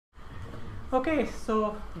Okay,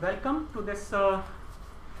 so welcome to this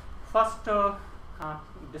first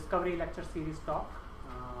Discovery Lecture Series talk.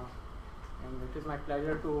 And it is my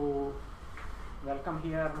pleasure to welcome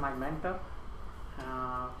here my mentor,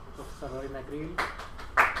 Professor Rory McGreal.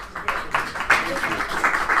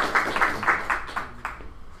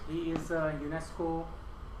 He is a UNESCO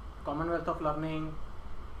Commonwealth of Learning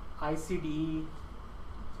ICDE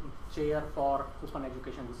Chair for Open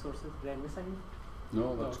Education Resources. Did I miss any?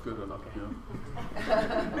 No, that's good enough.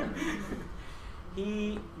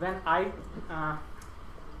 Okay. Yeah.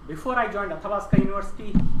 Before I joined Athabasca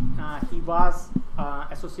University, he was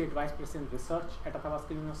Associate Vice President Research at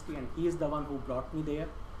Athabasca University, and he is the one who brought me there.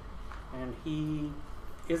 And he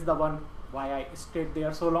is the one why I stayed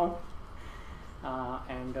there so long.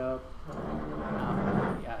 The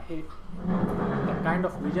kind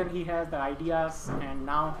of vision he has, the ideas, and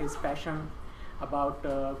now his passion about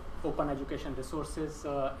open education resources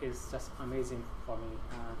is just amazing for me.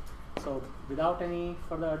 So without any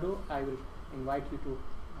further ado, I will invite you to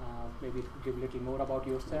maybe give a little more about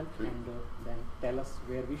yourself and then tell us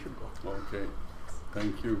where we should go. Okay,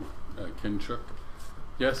 thank you, Kinshuk.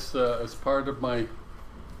 Yes, as part of my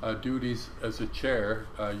duties as a chair,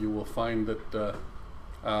 you will find that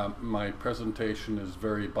my presentation is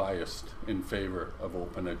very biased in favor of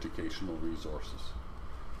open educational resources.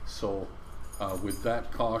 So with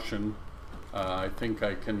that caution, I think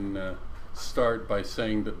I can start by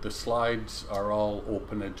saying that the slides are all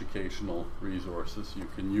open educational resources. You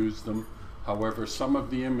can use them. However, some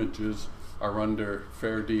of the images are under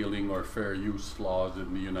fair dealing or fair use laws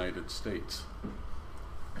in the United States.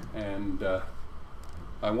 And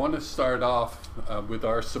I want to start off with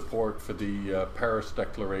our support for the Paris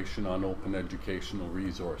Declaration on Open Educational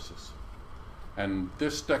Resources. And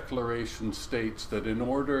this declaration states that in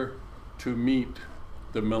order to meet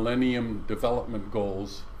the Millennium Development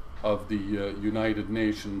Goals of the United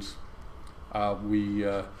Nations, we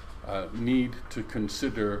need to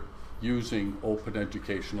consider using open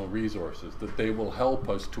educational resources, that they will help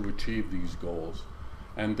us to achieve these goals.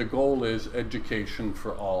 And the goal is education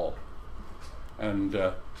for all. And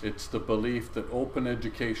it's the belief that open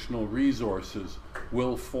educational resources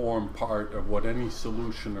will form part of what any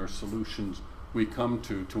solution or solutions we come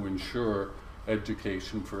to ensure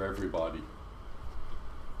education for everybody.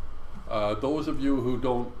 Those of you who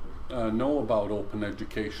don't know about open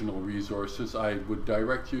educational resources, I would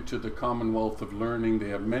direct you to the Commonwealth of Learning. They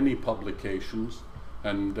have many publications,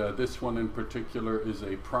 and this one in particular is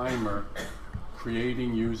a primer,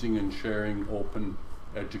 Creating, Using, and Sharing Open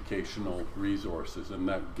Educational Resources, and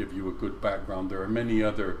that give you a good background. There are many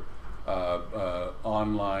other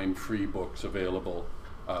online free books available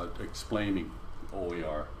explaining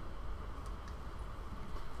OER.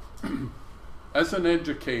 As an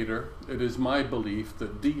educator, it is my belief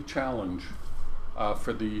that the challenge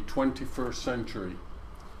for the 21st century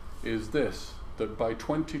is this, that by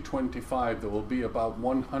 2025 there will be about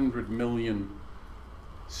 100 million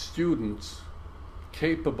students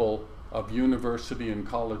capable of university and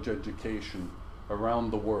college education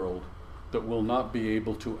around the world that will not be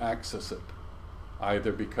able to access it,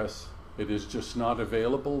 either because it is just not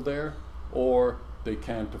available there or they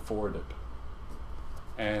can't afford it.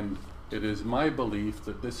 And it is my belief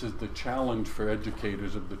that this is the challenge for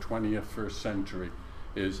educators of the 21st century,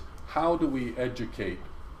 is how do we educate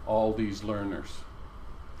all these learners?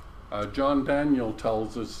 John Daniel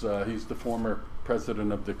tells us, he's the former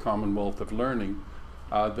president of the Commonwealth of Learning,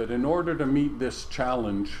 that in order to meet this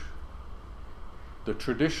challenge the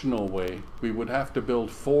traditional way, we would have to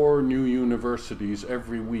build 4 new universities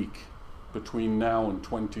every week between now and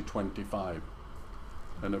 2025.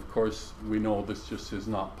 And of course, we know this just is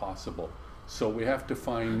not possible. So we have to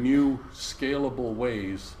find new scalable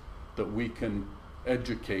ways that we can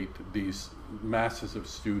educate these masses of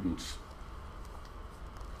students.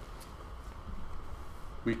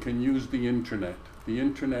 We can use the internet. The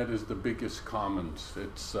internet is the biggest commons.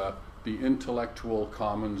 It's the intellectual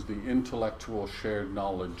commons, the intellectual shared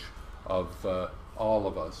knowledge of all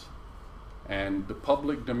of us. And the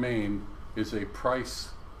public domain is a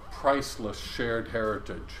priceless shared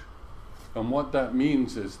heritage. And what that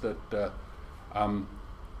means is that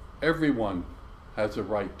everyone has a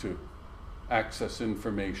right to access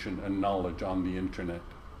information and knowledge on the internet.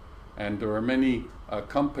 And there are many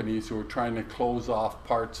companies who are trying to close off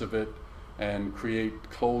parts of it and create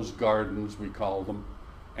closed gardens, we call them.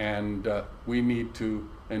 And we need to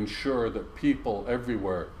ensure that people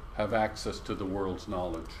everywhere have access to the world's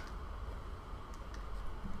knowledge.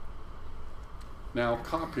 Now,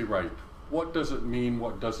 copyright. What does it mean?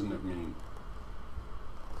 What doesn't it mean?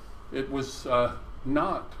 It was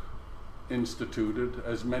not instituted,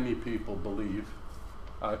 as many people believe,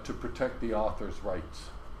 to protect the author's rights.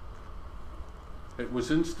 It was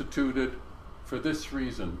instituted for this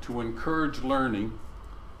reason: to encourage learning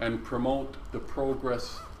and promote the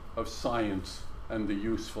progress of science and the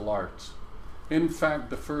useful arts. In fact,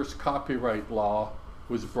 the first copyright law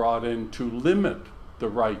was brought in to limit the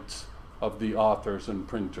rights of the authors and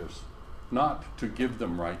printers, not to give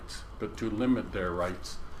them rights, but to limit their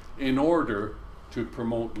rights in order to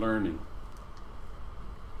promote learning.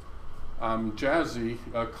 Jazzy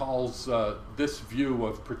calls this view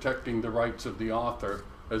of protecting the rights of the author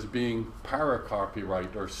as being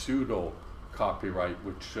para-copyright or pseudo-copyright,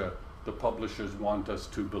 which the publishers want us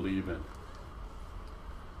to believe in.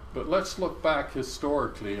 But let's look back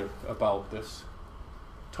historically about this.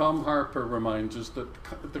 Tom Harper reminds us that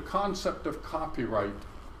the concept of copyright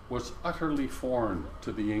was utterly foreign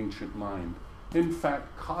to the ancient mind. In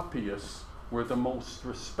fact, copyists were the most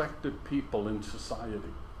respected people in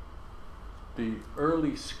society. The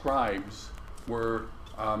early scribes were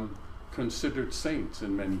considered saints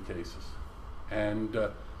in many cases. And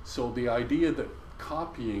so the idea that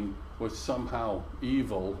copying was somehow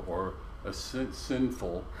evil or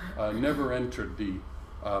sinful never entered the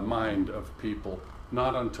mind of people,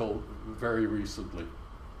 not until very recently.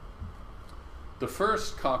 The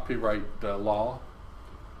first copyright law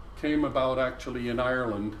came about actually in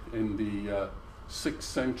Ireland in the 6th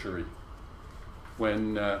century,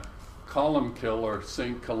 when Columkill, or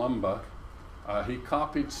St. Columba, he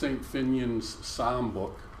copied St. Finian's psalm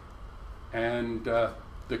book, and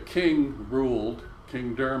the king ruled,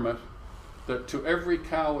 King Dermot, that to every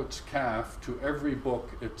cow its calf, to every book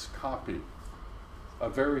its copy. A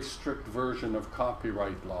very strict version of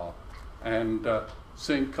copyright law. And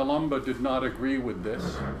St. Columba did not agree with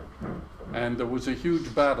this, and there was a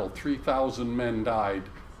huge battle. 3,000 men died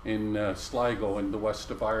in Sligo in the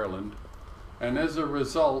west of Ireland. And as a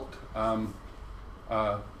result,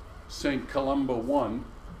 St. Columba won,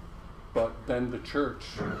 but then the church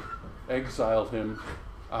exiled him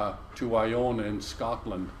to Iona in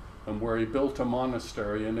Scotland, and where he built a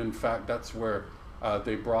monastery, and in fact that's where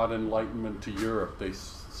they brought enlightenment to Europe. They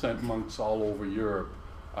sent monks all over Europe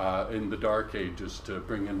in the Dark Ages to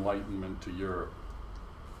bring enlightenment to Europe.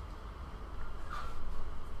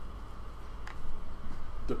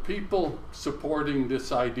 The people supporting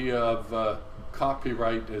this idea of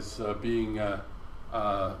copyright as being a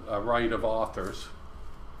right of authors,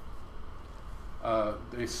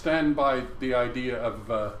 they stand by the idea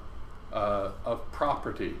of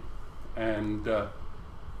property. And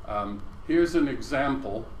here's an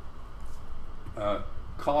example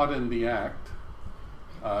caught in the act,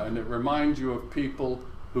 and it reminds you of people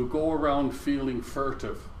who go around feeling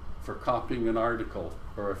furtive for copying an article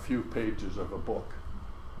or a few pages of a book.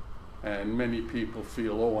 And many people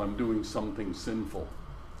feel, oh, I'm doing something sinful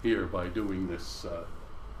here by doing this.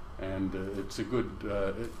 And it's a good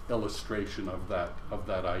illustration of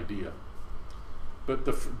that idea. But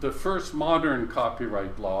the first modern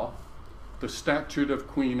copyright law, the Statute of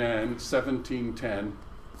Queen Anne, 1710,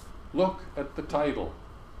 look at the title.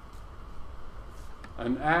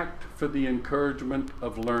 An act for the encouragement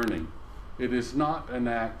of learning. It is not an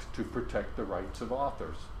act to protect the rights of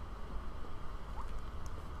authors.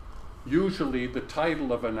 Usually the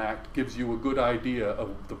title of an act gives you a good idea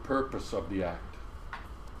of the purpose of the act.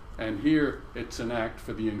 And here it's an act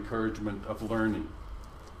for the encouragement of learning.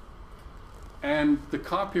 And the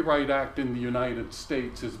Copyright Act in the United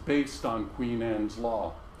States is based on Queen Anne's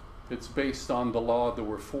law. It's based on the law. There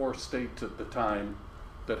were 4 states at the time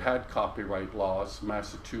that had copyright laws: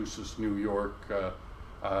 Massachusetts, New York,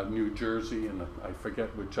 New Jersey, and I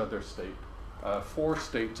forget which other state. 4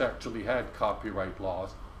 states actually had copyright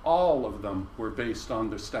laws. All of them were based on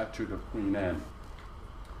the Statute of Queen Anne.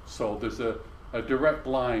 So there's a direct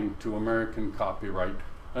line to American copyright.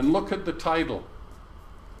 And look at the title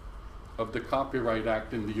of the Copyright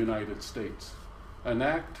Act in the United States: an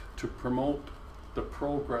act to promote the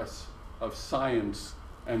progress of science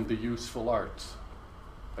and the useful arts.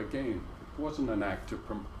 Again, it wasn't an act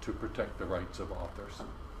to protect the rights of authors.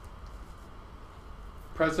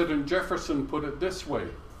 President Jefferson put it this way: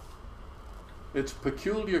 its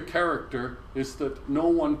peculiar character is that no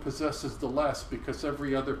one possesses the less, because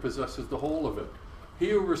every other possesses the whole of it.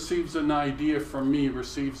 He who receives an idea from me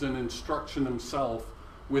receives an instruction himself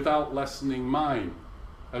without lessening mine,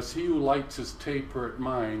 as he who lights his taper at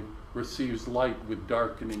mine receives light with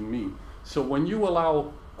darkening me. So when you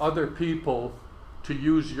allow other people to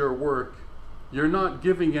use your work, you're not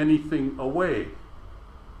giving anything away.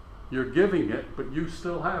 You're giving it, but you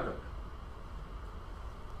still have it.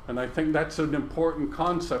 And I think that's an important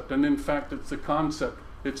concept, and in fact it's a concept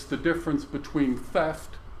It's the difference between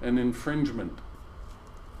theft and infringement.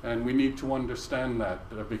 And we need to understand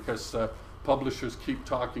that because publishers keep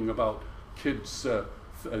talking about kids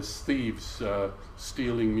as thieves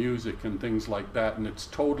stealing music and things like that, and it's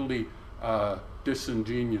totally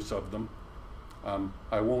disingenuous of them.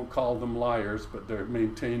 I won't call them liars, but they're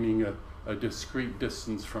maintaining a discreet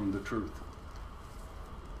distance from the truth.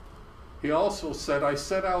 He also said, I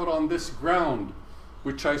set out on this ground,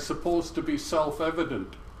 which I suppose to be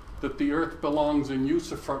self-evident, that the earth belongs in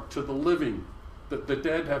usufruct to the living, that the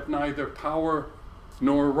dead have neither power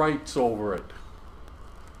nor rights over it.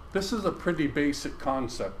 This is a pretty basic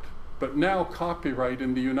concept, but now copyright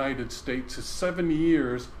in the United States is 70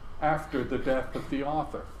 years after the death of the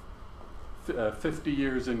author, 50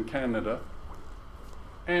 years in Canada,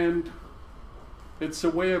 and it's a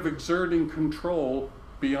way of exerting control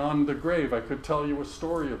beyond the grave. I could tell you a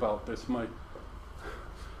story about this.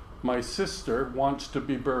 My sister wants to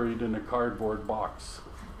be buried in a cardboard box.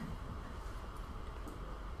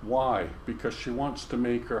 Why? Because she wants to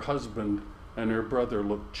make her husband and her brother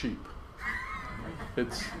look cheap.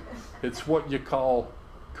 It's what you call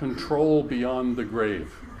control beyond the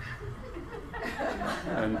grave.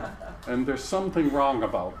 And there's something wrong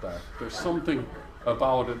about that. There's something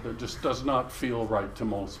about it that just does not feel right to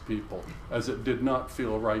most people, as it did not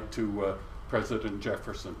feel right to President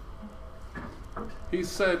Jefferson. He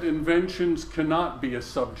said inventions cannot be a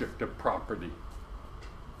subject of property.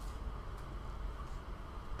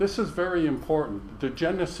 This is very important. The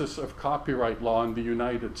genesis of copyright law in the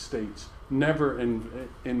United States never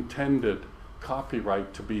intended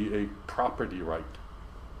copyright to be a property right.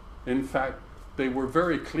 In fact, they were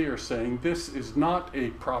very clear saying this is not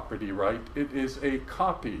a property right, it is a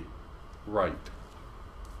copy right.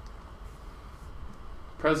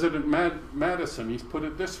 President Madison, he's put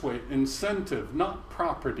it this way, incentive, not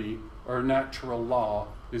property or natural law,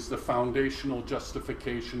 is the foundational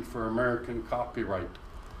justification for American copyright.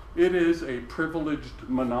 It is a privileged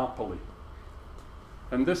monopoly.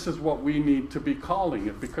 And this is what we need to be calling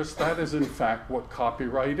it, because that is in fact what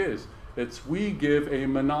copyright is. It's we give a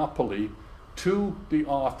monopoly to the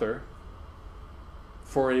author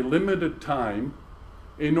for a limited time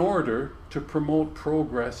in order to promote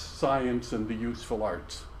progress, science, and the useful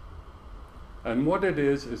arts. And what it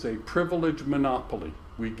is a privileged monopoly.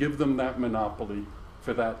 We give them that monopoly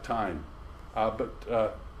for that time. But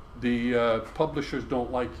the publishers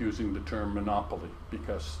don't like using the term monopoly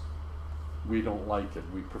because we don't like it.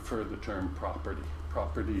 We prefer the term property.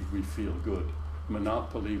 Property, we feel good.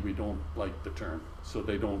 Monopoly, we don't like the term, so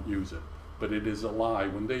they don't use it. But it is a lie.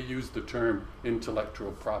 When they use the term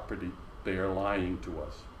intellectual property, they are lying to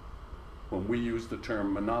us. When we use the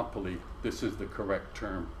term monopoly, this is the correct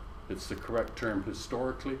term. It's the correct term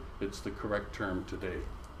historically, it's the correct term today.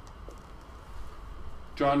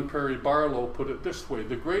 John Perry Barlow put it this way: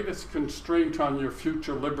 the greatest constraint on your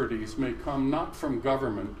future liberties may come not from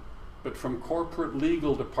government, but from corporate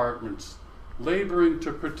legal departments laboring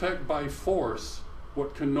to protect by force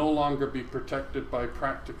what can no longer be protected by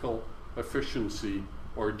practical efficiency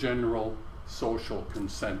or general social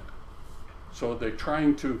consent. So they're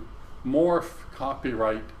trying to morph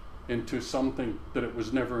copyright into something that it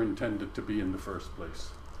was never intended to be in the first place.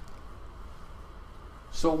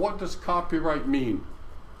 So what does copyright mean?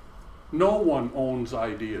 No one owns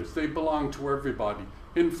ideas. They belong to everybody.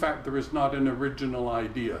 In fact, there is not an original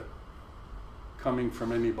idea coming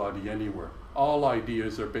from anybody anywhere. All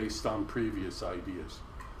ideas are based on previous ideas.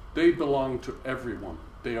 They belong to everyone.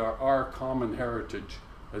 They are our common heritage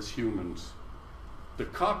as humans. The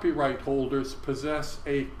copyright holders possess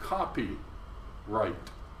a copyright.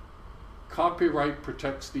 Copyright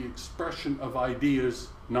protects the expression of ideas,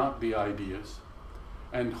 not the ideas.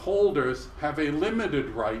 And holders have a limited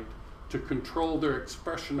right to control their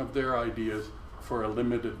expression of their ideas for a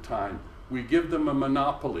limited time. We give them a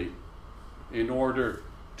monopoly in order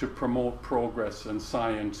to promote progress in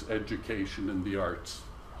science, education, and the arts.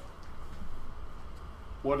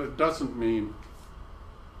 What it doesn't mean,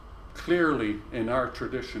 clearly in our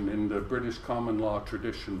tradition, in the British common law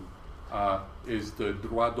tradition, is the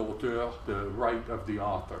droit d'auteur, the right of the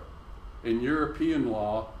author. In European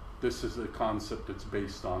law, this is a concept it's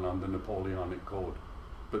based on the Napoleonic Code.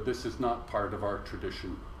 But this is not part of our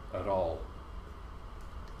tradition at all.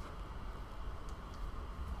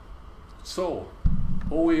 So,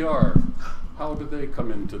 OER, how do they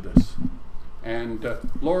come into this? And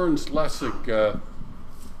Lawrence Lessig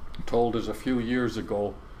told us a few years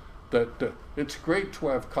ago that it's great to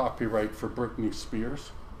have copyright for Britney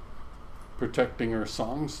Spears, protecting her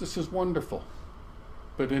songs. This is wonderful.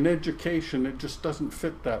 But in education, it just doesn't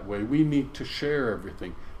fit that way. We need to share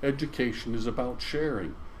everything. Education is about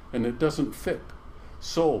sharing, and it doesn't fit.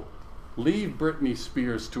 So leave Britney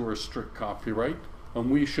Spears to her strict copyright,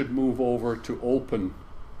 and we should move over to open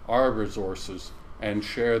our resources and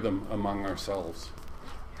share them among ourselves.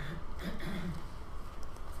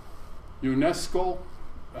 UNESCO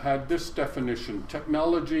had this definition: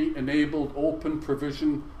 technology-enabled open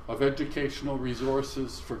provision of educational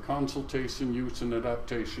resources for consultation, use, and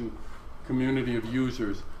adaptation, community of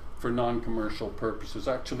users for non-commercial purposes.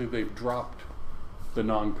 Actually, they've dropped the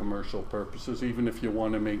non-commercial purposes. Even if you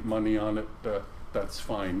want to make money on it, that's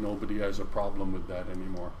fine. Nobody has a problem with that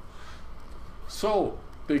anymore. So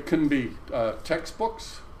they can be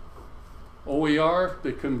textbooks, OER,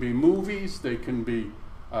 they can be movies, they can be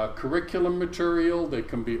curriculum material, they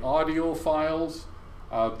can be audio files,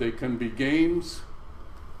 they can be games.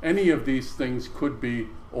 Any of these things could be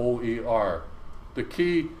OER. The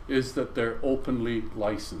key is that they're openly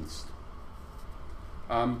licensed.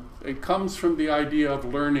 It comes from the idea of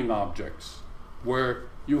learning objects, where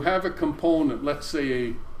you have a component, let's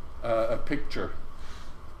say a picture,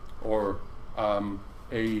 or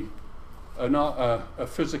a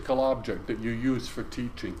physical object that you use for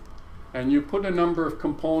teaching, and you put a number of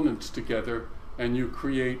components together and you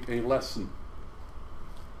create a lesson.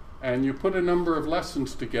 And you put a number of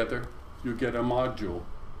lessons together, you get a module.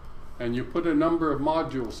 And you put a number of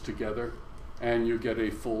modules together and you get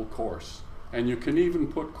a full course. And you can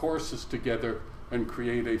even put courses together and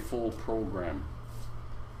create a full program.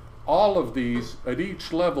 All of these at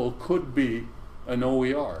each level could be an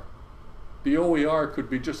OER. The OER could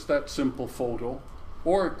be just that simple photo,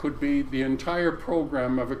 or it could be the entire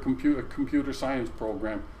program of a computer science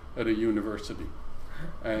program at a university.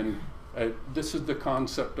 And this is the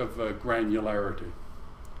concept of granularity,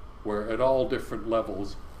 where at all different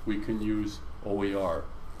levels we can use OER.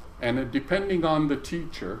 And depending on the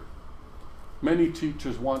teacher, many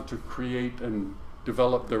teachers want to create and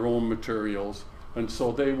develop their own materials, and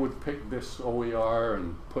so they would pick this OER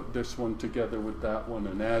and put this one together with that one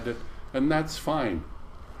and add it, and that's fine.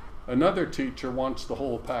 Another teacher wants the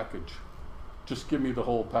whole package. Just give me the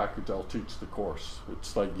whole package, I'll teach the course.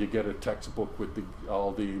 It's like you get a textbook with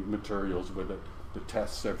all the materials with it, the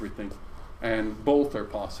tests, everything. And both are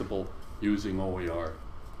possible using OER.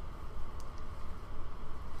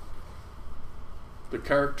 The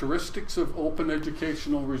characteristics of open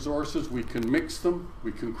educational resources: we can mix them,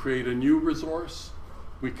 we can create a new resource,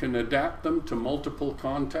 we can adapt them to multiple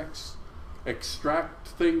contexts, extract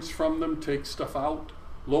things from them, take stuff out,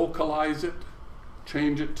 localize it,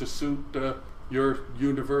 change it to suit your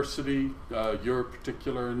university, your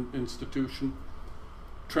particular institution,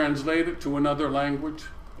 translate it to another language,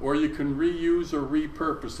 or you can reuse or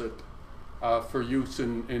repurpose it for use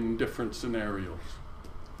in different scenarios.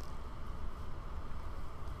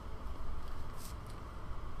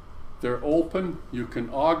 They're open. You can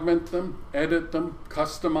augment them, edit them,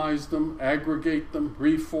 customize them, aggregate them,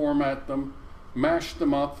 reformat them, mash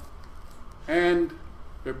them up, and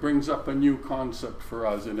it brings up a new concept for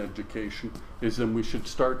us in education, is that we should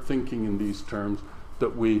start thinking in these terms,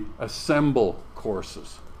 that we assemble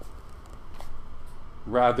courses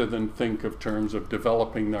rather than think of terms of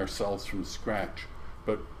developing ourselves from scratch,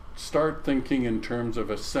 but start thinking in terms of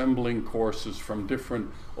assembling courses from different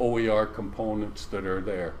OER components that are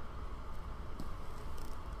there.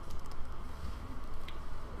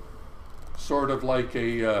 Sort of like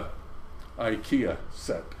a IKEA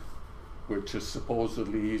set, which is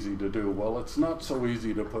supposedly easy to do. Well, it's not so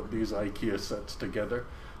easy to put these IKEA sets together,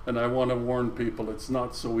 and I want to warn people, it's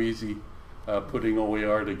not so easy putting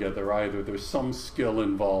OER together either. There's some skill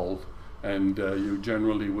involved, and you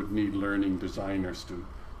generally would need learning designers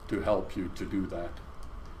to help you to do that.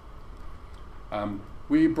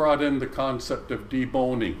 We brought in the concept of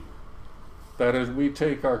deboning. That is, we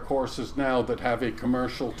take our courses now that have a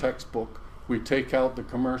commercial textbook, we take out the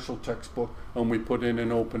commercial textbook and we put in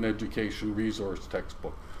an open education resource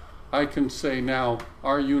textbook. I can say now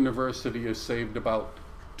our university has saved about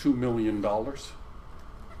 $2 million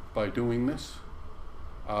by doing this.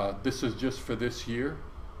 This is just for this year.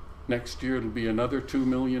 Next year it'll be another $2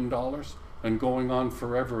 million, and going on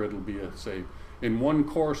forever it'll be a save. In one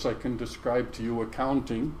course I can describe to you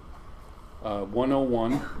accounting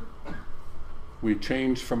 101. We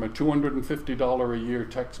changed from a $250 a year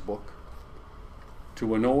textbook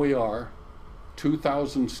to an OER,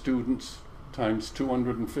 2,000 students times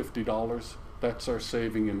 $250. That's our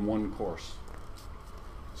saving in one course.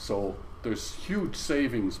 So there's huge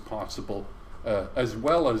savings possible, as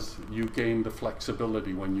well as you gain the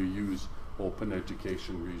flexibility when you use open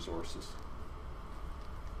education resources.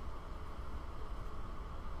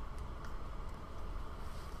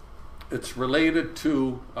 It's related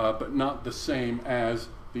to, but not the same as,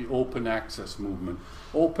 the open access movement.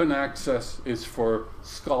 Open access is for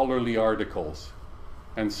scholarly articles.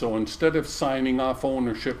 And so instead of signing off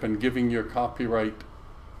ownership and giving your copyright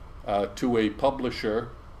to a publisher,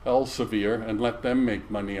 Elsevier, and let them make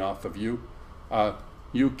money off of you,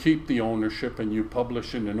 you keep the ownership and you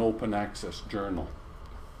publish in an open access journal.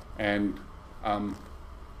 And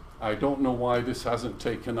I don't know why this hasn't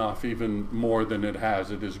taken off even more than it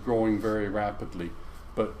has. It is growing very rapidly.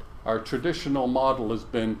 But our traditional model has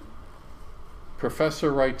been,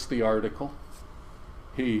 professor writes the article,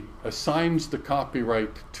 he assigns the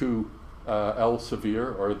copyright to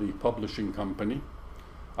Elsevier or the publishing company.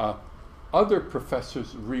 Other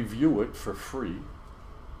professors review it for free,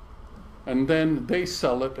 and then they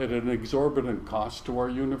sell it at an exorbitant cost to our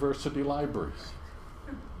university libraries.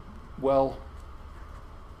 Well,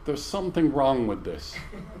 there's something wrong with this.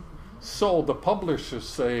 So the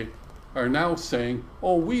publishers are now saying,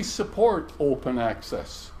 oh, we support open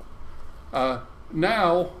access.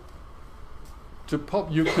 Now,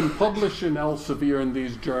 you can publish in Elsevier in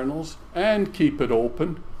these journals and keep it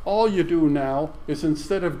open. All you do now is,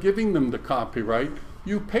 instead of giving them the copyright,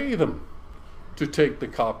 you pay them to take the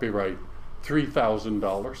copyright,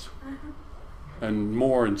 $3,000 and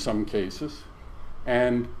more in some cases.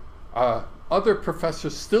 And other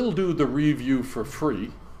professors still do the review for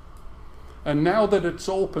free. And now that it's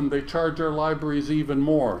open, they charge our libraries even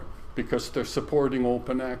more because they're supporting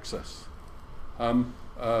open access.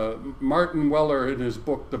 Martin Weller, in his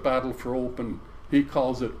book, The Battle for Open, he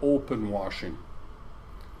calls it open washing.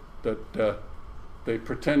 That they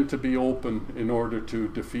pretend to be open in order to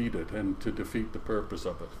defeat it and to defeat the purpose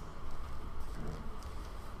of it.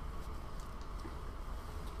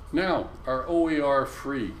 Now, are OER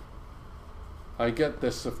free? I get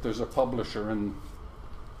this if there's a publisher in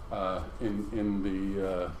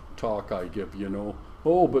the talk I give, you know,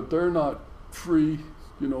 oh, but they're not free,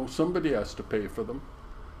 you know, somebody has to pay for them.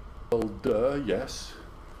 Well, duh, yes.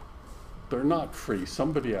 They're not free.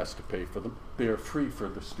 Somebody has to pay for them. They are free for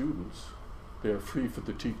the students. They are free for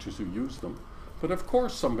the teachers who use them. But of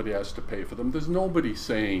course somebody has to pay for them. There's nobody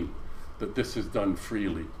saying that this is done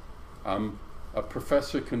freely. A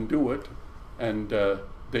professor can do it, and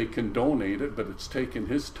they can donate it, but it's taken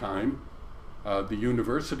his time. The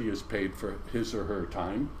university has paid for his or her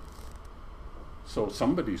time. So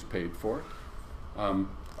somebody's paid for it.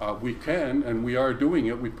 We can, and we are doing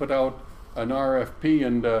it. We put out an RFP,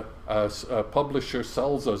 and a publisher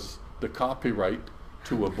sells us the copyright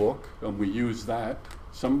to a book, and we use that.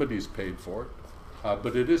 Somebody's paid for it.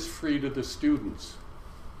 But it is free to the students.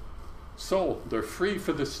 So they're free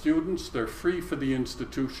for the students, they're free for the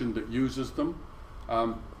institution that uses them.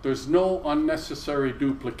 There's no unnecessary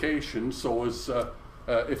duplication, so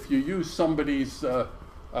if you use somebody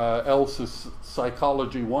else's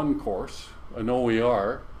Psychology 1 course, an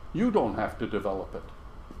OER, you don't have to develop it.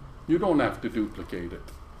 You don't have to duplicate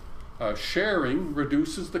it. Sharing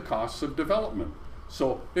reduces the costs of development.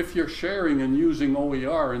 So if you're sharing and using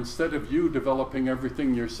OER, instead of you developing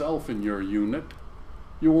everything yourself in your unit,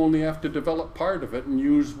 you only have to develop part of it and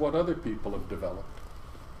use what other people have developed.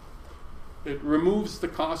 It removes the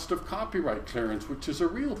cost of copyright clearance, which is a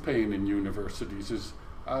real pain in universities.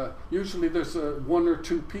 Usually there's one or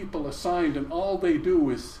two people assigned, and all they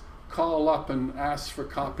do is call up and ask for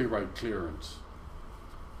copyright clearance.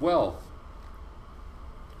 Well,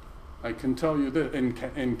 I can tell you that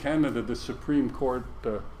in Canada, the Supreme Court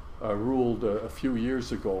ruled a few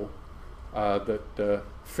years ago that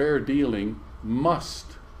fair dealing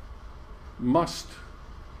must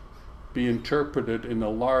be interpreted in a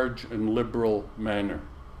large and liberal manner.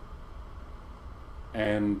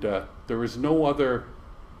 And there is no other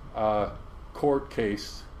court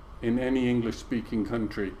case in any English-speaking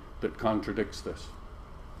country that contradicts this.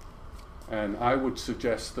 And I would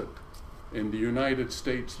suggest that in the United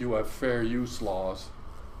States you have fair use laws.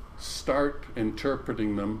 Start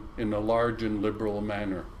interpreting them in a large and liberal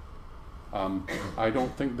manner. I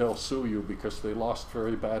don't think they'll sue you because they lost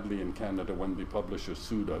very badly in Canada when the publishers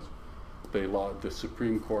sued us. The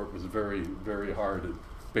Supreme Court was very, very hard at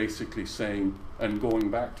basically saying, and going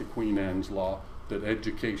back to Queen Anne's law, that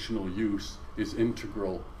educational use is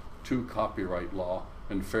integral to copyright law,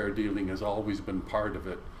 and fair dealing has always been part of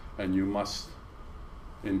it, and you must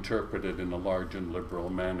interpret it in a large and liberal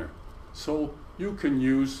manner. So you can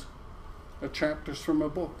use chapters from a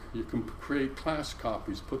book. You can create class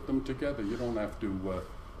copies, put them together. You don't have to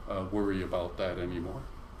worry about that anymore.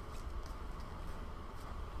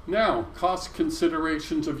 Now, cost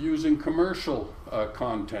considerations of using commercial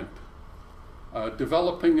content.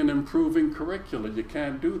 Developing and improving curricula. You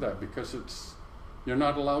can't do that because it's You're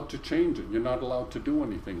not allowed to change it. You're not allowed to do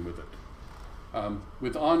anything with it.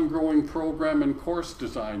 With ongoing program and course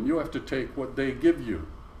design, you have to take what they give you.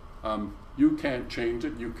 You can't change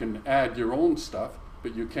it. You can add your own stuff,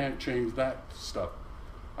 but you can't change that stuff.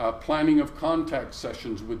 Planning of contact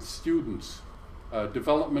sessions with students,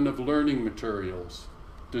 development of learning materials,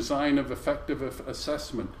 design of effective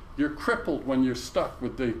assessment. You're crippled when you're stuck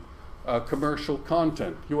with the commercial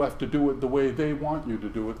content. You have to do it the way they want you to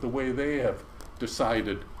do it, the way they have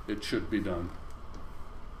decided it should be done.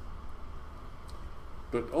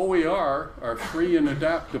 But OER are free and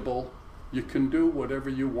adaptable. You can do whatever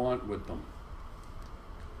you want with them.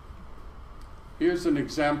 Here's an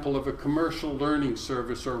example of a commercial learning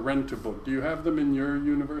service or rent-a-book. Do you have them in your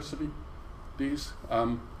university? These?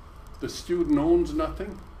 The student owns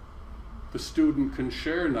nothing. The student can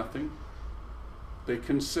share nothing. They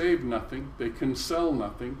can save nothing. They can sell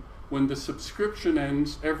nothing. When the subscription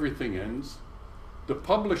ends, everything ends. The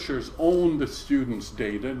publishers own the student's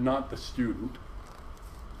data, not the student.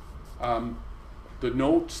 The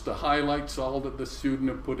notes, the highlights, all that the student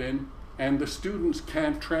have put in, and the students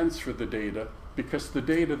can't transfer the data because the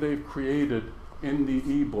data they've created in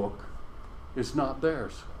the ebook is not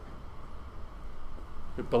theirs.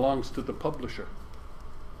 It belongs to the publisher.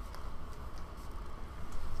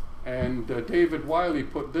 And David Wiley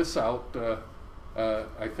put this out.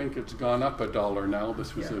 I think it's gone up $1 now.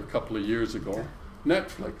 This was a couple of years ago.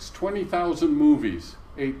 Netflix, 20,000 movies,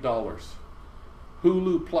 $8.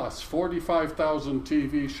 Hulu Plus, 45,000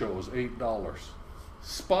 TV shows, $8.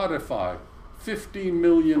 Spotify, 15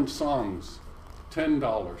 million songs,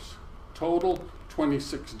 $10. Total,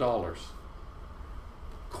 $26.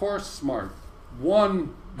 CourseSmart,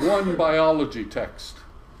 one biology text,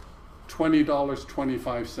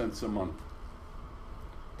 $20.25 a month.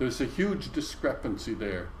 There's a huge discrepancy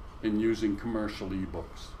there in using commercial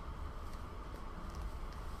ebooks.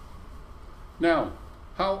 Now,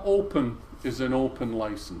 how open is an open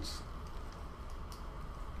license?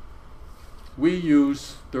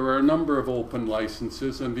 There are a number of open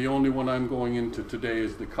licenses, and the only one I'm going into today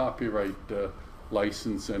is the copyright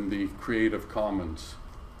license and the Creative Commons.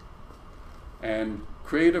 And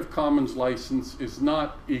Creative Commons license is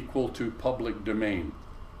not equal to public domain.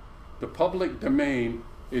 The public domain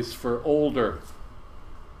is for older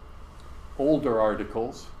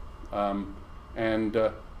articles, and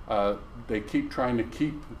they keep trying to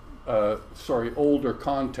keep older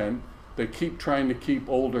content. They keep trying to keep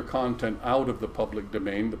older content out of the public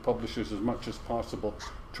domain. The publishers, as much as possible,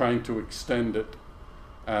 trying to extend it,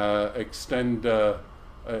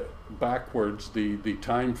 backwards the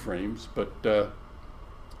time frames. But the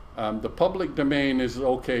public domain is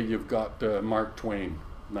okay. You've got Mark Twain,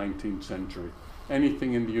 19th century.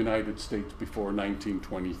 Anything in the United States before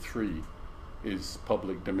 1923 is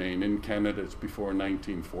public domain. In Canada, it's before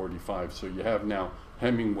 1945. So you have now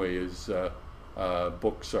Hemingway's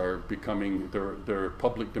books are becoming, they're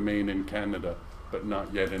public domain in Canada, but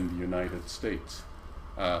not yet in the United States.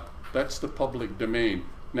 That's the public domain.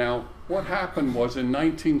 Now, what happened was in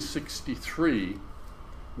 1963,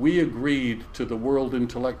 we agreed to the World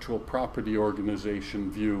Intellectual Property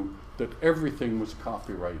Organization view that everything was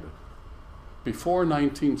copyrighted. Before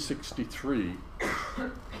 1963,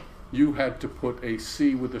 you had to put a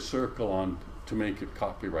C with a circle on to make it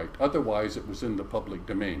copyright. Otherwise, it was in the public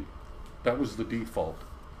domain. That was the default.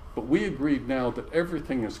 But we agreed now that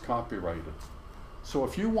everything is copyrighted. So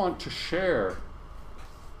if you want to share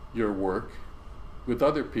your work with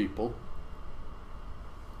other people,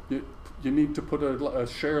 you need to put a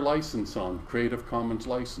share license on, Creative Commons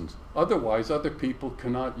license. Otherwise, other people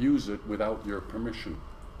cannot use it without your permission.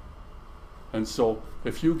 And so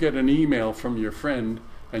if you get an email from your friend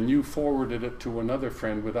and you forwarded it to another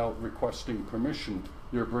friend without requesting permission,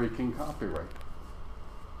 you're breaking copyright.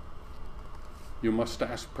 You must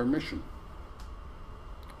ask permission.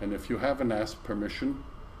 And if you haven't asked permission,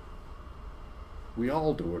 we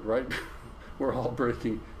all do it, right? We're all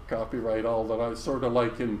breaking copyright all the time. Sort of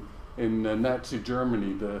like in Nazi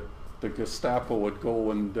Germany, the Gestapo would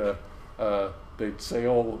go and they'd say,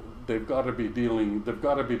 oh, they've got to be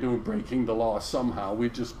breaking the law somehow. We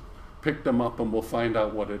just pick them up and we'll find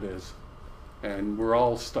out what it is. And we're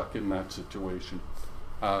all stuck in that situation.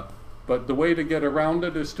 But the way to get around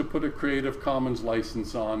it is to put a Creative Commons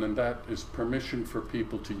license on, and that is permission for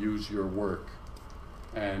people to use your work.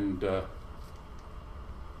 And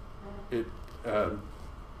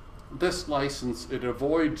this license, it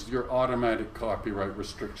avoids your automatic copyright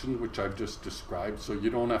restrictions, which I've just described, so you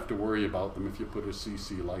don't have to worry about them if you put a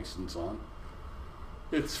CC license on.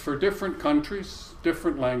 It's for different countries,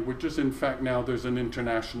 different languages. In fact, now there's an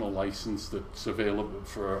international license that's available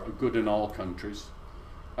for good in all countries.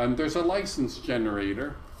 And there's a license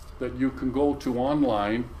generator that you can go to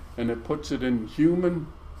online, and it puts it in human,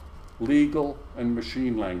 legal, and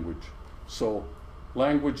machine language. So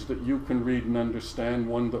language that you can read and understand,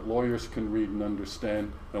 one that lawyers can read and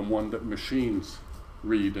understand, and one that machines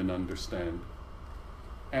read and understand.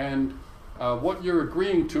 And what you're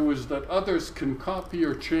agreeing to is that others can copy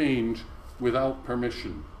or change without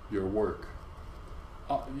permission your work.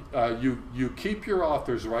 You keep your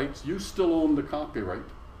author's rights, you still own the copyright.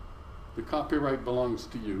 The copyright belongs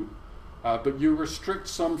to you, but you restrict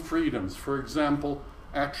some freedoms. For example,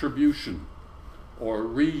 attribution or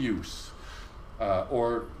reuse,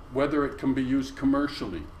 or whether it can be used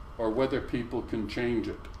commercially, or whether people can change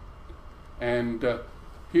it. And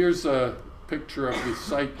here's a picture of the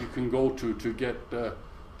site you can go to get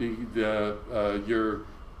your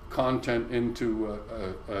content into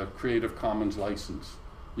a Creative Commons license.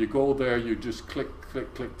 You go there, you just click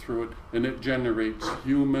through it, and it generates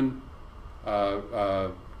human,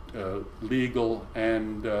 legal,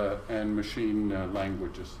 and machine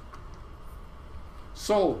languages.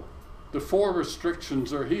 So the 4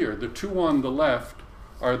 restrictions are here. The 2 on the left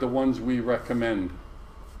are the ones we recommend.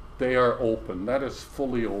 They are open. That is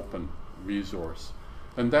fully open resource.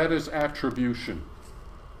 And that is attribution.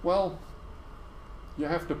 Well, you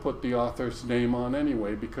have to put the author's name on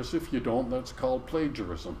anyway, because if you don't, that's called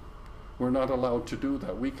plagiarism. We're not allowed to do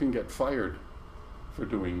that. We can get fired for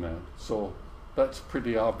doing that. So that's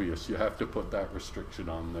pretty obvious. You have to put that restriction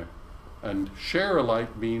on there. And share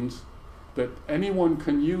alike means that anyone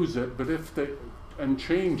can use it, but and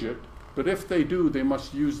change it, but if they do, they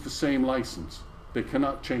must use the same license. They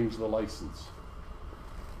cannot change the license.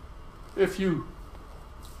 If you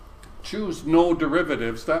choose no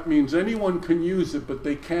derivatives, that means anyone can use it, but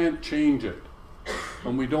they can't change it.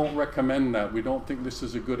 And we don't recommend that. We don't think this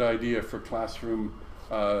is a good idea for classroom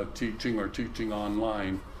teaching or teaching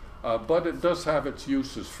online. But it does have its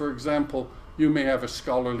uses. For example, you may have a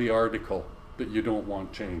scholarly article that you don't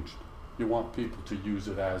want changed. You want people to use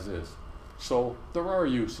it as is. So there are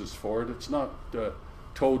uses for it. It's not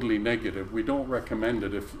totally negative. We don't recommend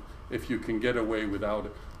it if you can get away without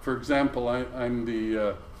it. For example, I'm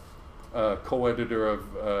the co-editor of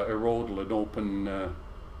Erodal, an open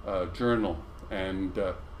journal, and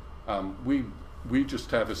we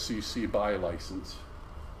just have a CC BY license.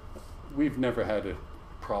 We've never had a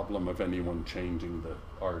problem of anyone changing the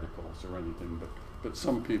articles or anything, but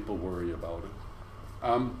some people worry about it.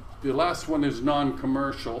 The last one is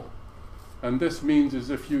non-commercial, and this means is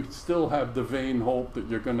if you still have the vain hope that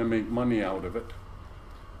you're going to make money out of it,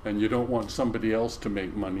 and you don't want somebody else to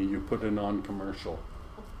make money, you put a non-commercial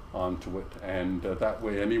onto it, and that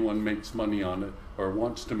way anyone makes money on it or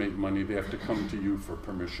wants to make money, they have to come to you for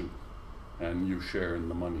permission, and you share in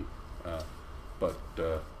the money.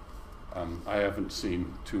 I haven't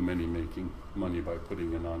seen too many making money by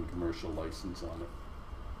putting a non-commercial license on it.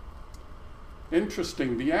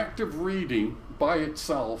 Interesting, the act of reading by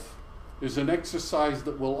itself is an exercise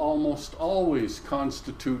that will almost always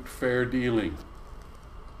constitute fair dealing,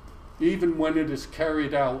 even when it is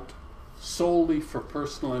carried out solely for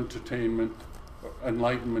personal entertainment,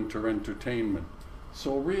 enlightenment, or entertainment.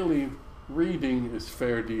 So really, reading is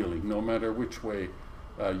fair dealing, no matter which way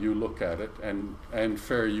you look at it, and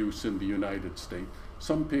fair use in the United States.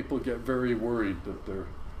 Some people get very worried that they're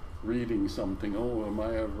reading something. Oh, am I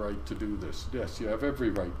have a right to do this? Yes, you have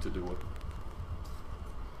every right to do it.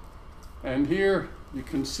 And here you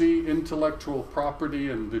can see intellectual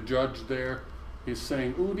property, and the judge there is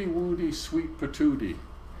saying, "Oody woody, sweet patootie."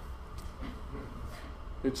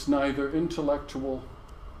 It's neither intellectual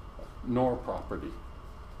nor property.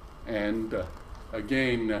 And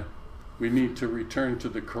again, we need to return to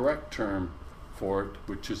the correct term for it,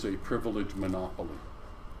 which is a privileged monopoly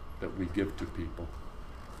that we give to people.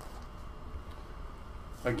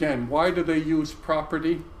 Again, why do they use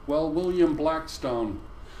property? Well, William Blackstone,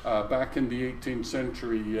 back in the 18th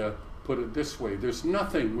century, put it this way: there's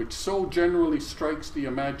nothing which so generally strikes the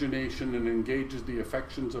imagination and engages the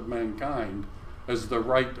affections of mankind as the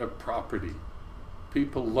right of property.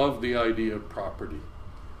 People love the idea of property.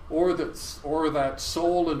 Or that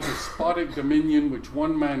sole and despotic dominion which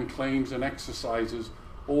one man claims and exercises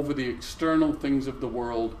over the external things of the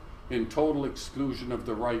world in total exclusion of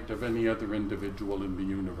the right of any other individual in the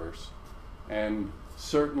universe. And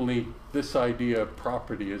certainly this idea of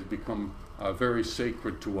property has become very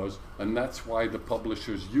sacred to us, and that's why the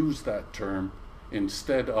publishers use that term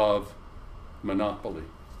instead of monopoly.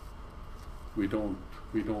 We don't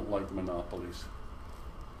like monopolies.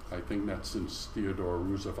 I think that's since Theodore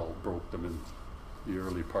Roosevelt broke them in the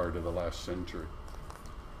early part of the last century.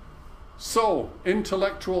 So,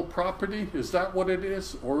 intellectual property, is that what it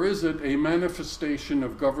is? Or is it a manifestation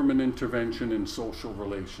of government intervention in social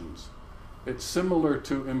relations? It's similar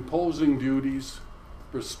to imposing duties,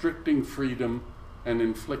 restricting freedom, and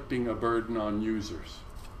inflicting a burden on users.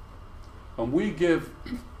 And we give,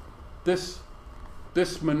 this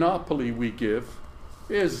monopoly we give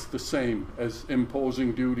is the same as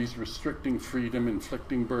imposing duties, restricting freedom,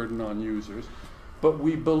 inflicting burden on users, but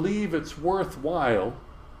we believe it's worthwhile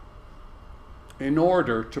in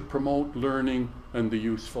order to promote learning and the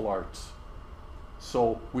useful arts.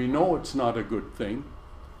 So we know it's not a good thing,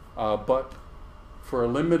 but for a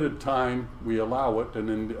limited time we allow it,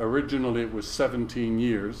 and originally it was 17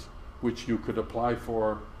 years, which you could apply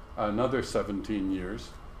for another 17 years.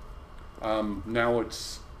 Now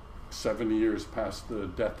it's 7 years past the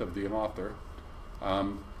death of the author.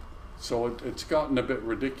 So it's gotten a bit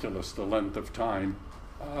ridiculous, the length of time.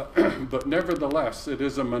 But nevertheless, it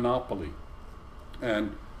is a monopoly.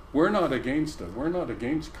 And we're not against it. We're not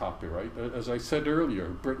against copyright. As I said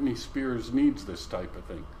earlier, Britney Spears needs this type of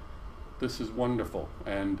thing. This is wonderful.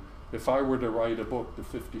 And if I were to write a book, The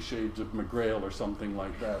 50 Shades of McGreal or something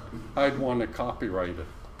like that, I'd want to copyright it.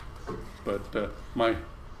 But my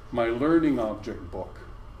learning object book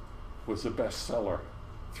was a bestseller,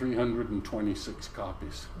 326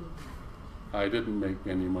 copies. I didn't make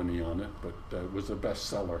any money on it, but it was a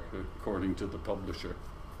bestseller according to the publisher.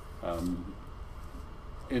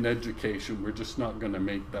 In education, we're just not going to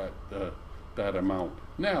make that amount.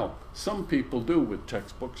 Now, some people do with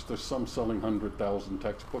textbooks. There's some selling 100,000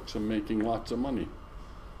 textbooks and making lots of money.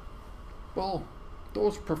 Well,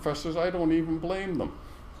 those professors, I don't even blame them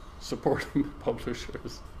supporting the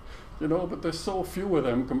publishers. You know, but there's so few of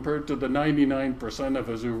them compared to the 99% of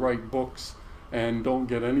us who write books and don't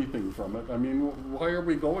get anything from it. I mean, why are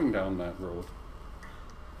we going down that road?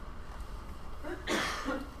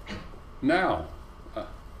 Now,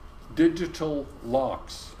 digital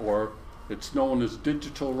locks, or it's known as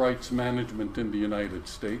digital rights management in the United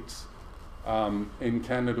States. In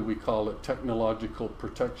Canada, we call it technological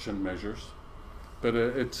protection measures. But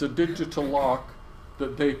it's a digital lock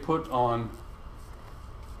that they put on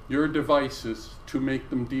your devices to make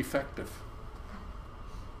them defective,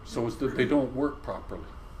 so as that they don't work properly.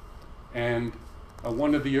 And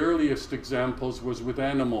one of the earliest examples was with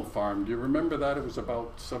Animal Farm. Do you remember that? It was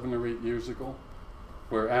about 7 or 8 years ago,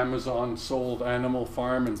 where Amazon sold Animal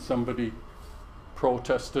Farm and somebody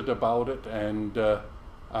protested about it, and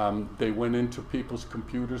they went into people's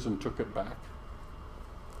computers and took it back.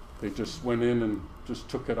 They just went in and just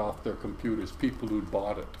took it off their computers, people who'd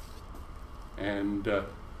bought it. And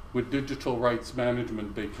with digital rights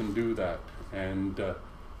management, they can do that. And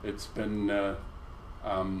it's been,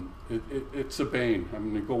 it's a bane.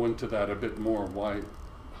 I'm going to go into that a bit more,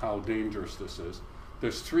 how dangerous this is.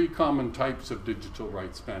 There's 3 common types of digital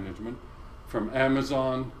rights management. From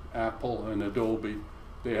Amazon, Apple, and Adobe,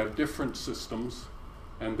 they have different systems,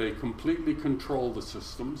 and they completely control the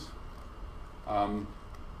systems.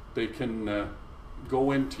 They can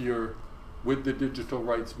go into with the digital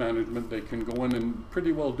rights management, they can go in and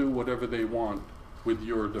pretty well do whatever they want with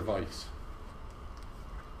your device.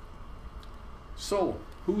 So,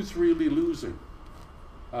 who's really losing?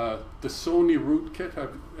 The Sony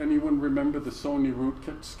rootkit, anyone remember the Sony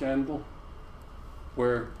rootkit scandal?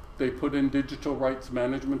 Where they put in digital rights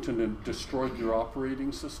management and it destroyed your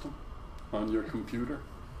operating system on your computer?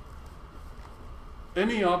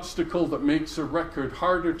 Any obstacle that makes a record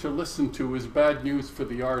harder to listen to is bad news for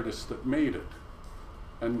the artist that made it.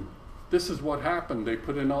 And this is what happened. They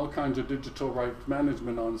put in all kinds of digital rights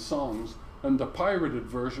management on songs, and the pirated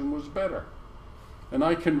version was better. And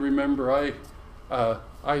I can remember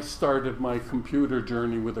I started my computer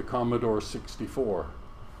journey with a Commodore 64.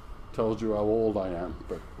 Tells you how old I am,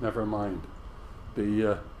 but never mind. They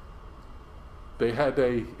had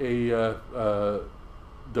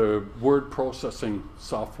the word processing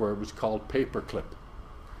software was called Paperclip,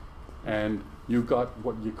 and you got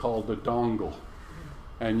what you called a dongle,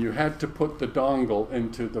 and you had to put the dongle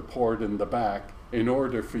into the port in the back in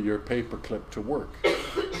order for your Paperclip to work.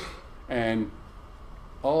 And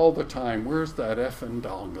all the time, where's that effing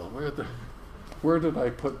dongle? Where did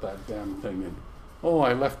I put that damn thing in? Oh,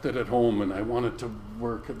 I left it at home and I wanted to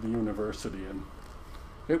work at the university, and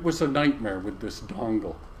it was a nightmare with this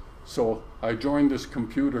dongle. So I joined this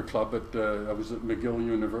computer club I was at McGill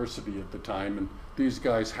University at the time, and these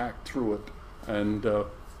guys hacked through it, and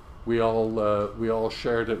we all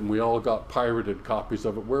shared it, and we all got pirated copies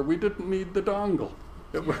of it where we didn't need the dongle.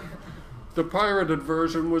 The pirated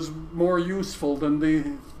version was more useful than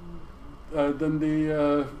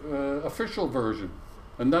official version.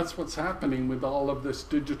 And that's what's happening with all of this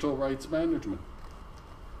digital rights management.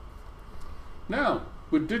 Now,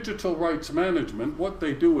 with digital rights management, what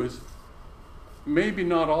they do is, maybe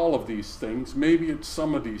not all of these things, maybe it's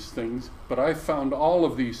some of these things, but I found all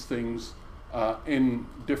of these things in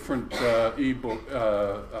different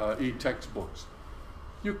e-textbooks.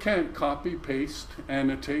 You can't copy, paste,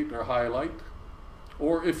 annotate, or highlight.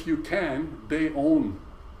 Or if you can, they own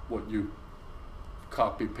what you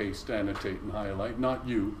copy, paste, annotate, and highlight, not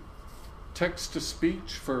you.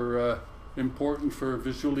 Text-to-speech for important for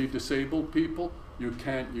visually disabled people. You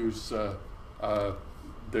can't use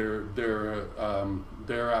their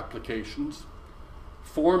applications.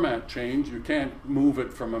 Format change, you can't move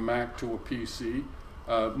it from a Mac to a PC.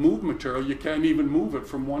 Move material, you can't even move it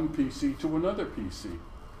from one PC to another PC.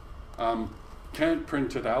 Can't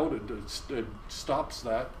print it out, it stops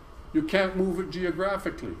that. You can't move it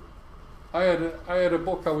geographically. I had a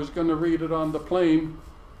book, I was going to read it on the plane.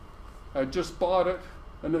 I just bought it,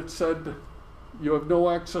 and it said, you have no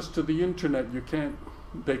access to the internet,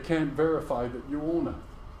 they can't verify that you own it.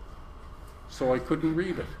 So I couldn't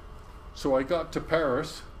read it. So I got to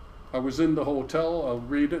Paris, I was in the hotel, I'll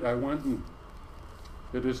read it, I went, and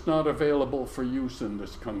it is not available for use in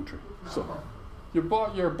this country. So you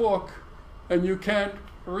bought your book and you can't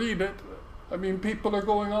read it. I mean, people are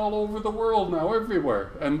going all over the world now,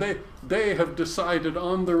 everywhere, and they have decided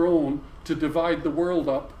on their own to divide the world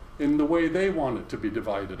up in the way they want it to be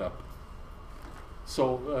divided up.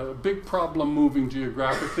 So a big problem moving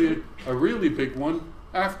geographically, a really big one.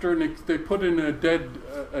 After they put in a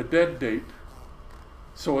dead date,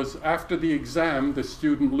 so as after the exam, the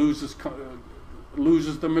student loses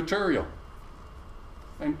the material.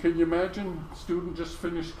 And can you imagine, student just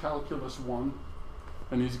finished Calculus 1,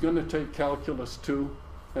 and he's going to take Calculus 2,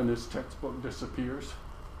 and his textbook disappears?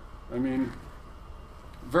 I mean,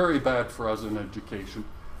 very bad for us in education.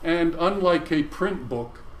 And unlike a print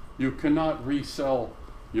book, you cannot resell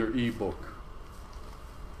your e-book.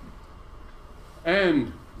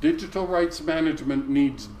 And digital rights management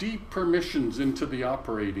needs deep permissions into the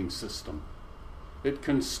operating system. It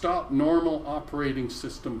can stop normal operating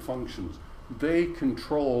system functions. They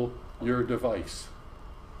control your device.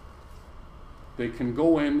 They can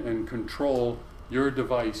go in and control your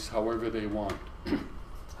device however they want.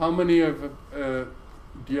 How many of, do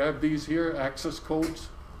you have these here, access codes?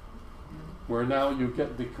 Where now you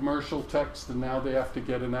get the commercial text and now they have to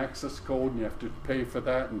get an access code and you have to pay for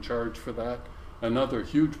that and charge for that. Another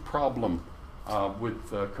huge problem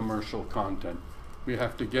with commercial content. We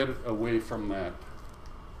have to get it away from that.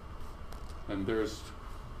 And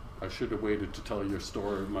I should have waited to tell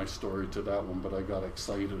my story to that one, but I got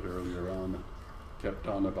excited earlier on and kept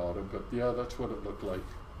on about it. But yeah, that's what it looked like.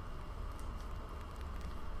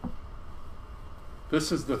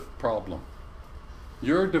 This is the problem.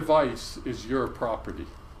 Your device is your property.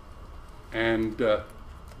 And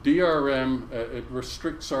DRM, it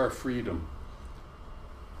restricts our freedom.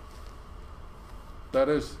 That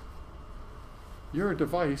is, your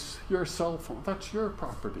device, your cell phone, that's your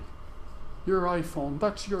property. Your iPhone,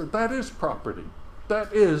 that is property.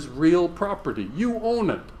 That is real property. You own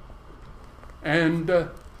it. And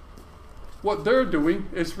what they're doing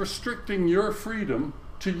is restricting your freedom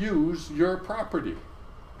to use your property.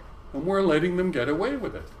 And we're letting them get away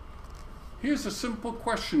with it. Here's a simple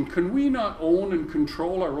question. Can we not own and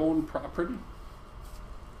control our own property?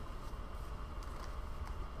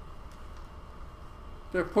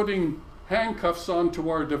 They're putting handcuffs onto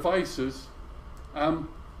our devices,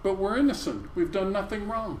 but we're innocent. We've done nothing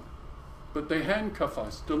wrong. But they handcuff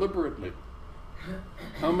us deliberately.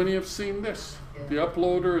 How many have seen this? The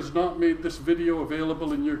uploader has not made this video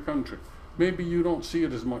available in your country. Maybe you don't see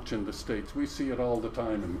it as much in the States. We see it all the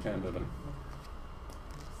time in Canada.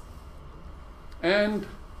 And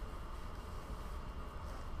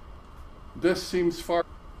this seems far...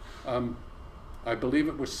 I believe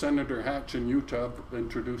it was Senator Hatch in Utah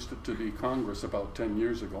introduced it to the Congress about 10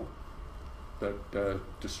 years ago, that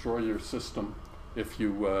destroy your system if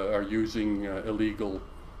you are using illegal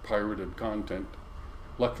pirated content.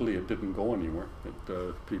 Luckily it didn't go anywhere.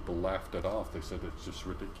 People laughed it off. They said it's just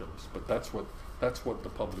ridiculous. But that's what the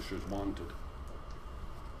publishers wanted.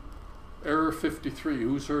 Error 53.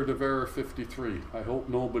 Who's heard of Error 53? I hope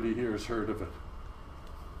nobody here has heard of it.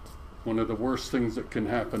 One of the worst things that can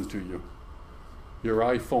happen to you. Your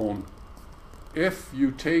iPhone. If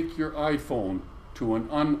you take your iPhone to an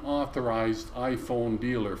unauthorized iPhone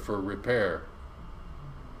dealer for repair,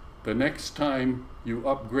 the next time you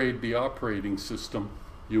upgrade the operating system,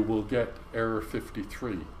 you will get error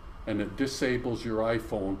 53, and it disables your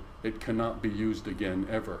iPhone. It cannot be used again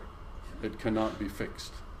ever. It cannot be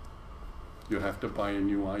fixed. You have to buy a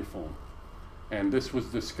new iPhone. And this was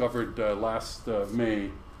discovered last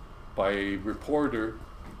May by a reporter,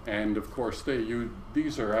 and of course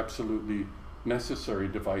these are absolutely necessary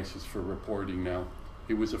devices for reporting now.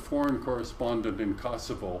 He was a foreign correspondent in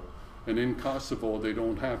Kosovo, and in Kosovo they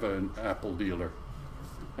don't have an Apple dealer.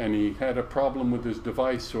 And he had a problem with his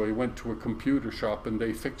device, so he went to a computer shop and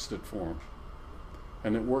they fixed it for him.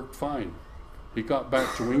 And it worked fine. He got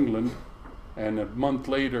back to England, and a month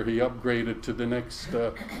later he upgraded to the next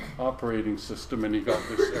operating system, and he got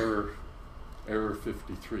this error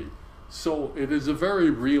 53. So it is a very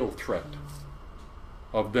real threat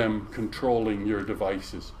of them controlling your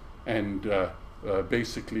devices and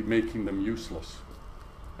basically making them useless,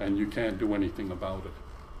 and you can't do anything about it.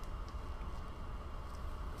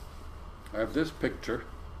 I have this picture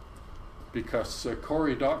because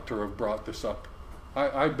Cory Doctorow brought this up.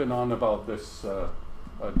 I've been on about this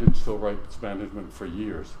digital rights management for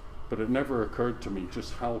years, but it never occurred to me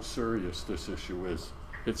just how serious this issue is.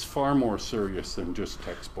 It's far more serious than just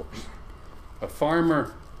textbooks. A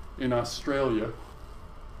farmer in Australia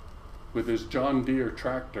with his John Deere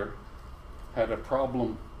tractor had a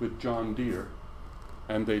problem with John Deere,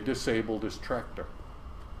 and they disabled his tractor.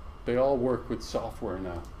 They all work with software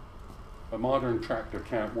now. A modern tractor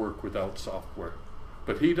can't work without software,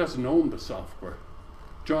 but he doesn't own the software.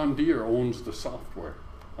 John Deere owns the software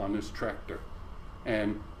on his tractor,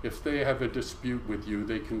 and if they have a dispute with you,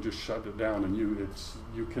 they can just shut it down, and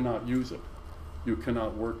you cannot use it. You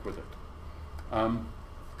cannot work with it.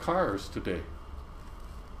 Cars today.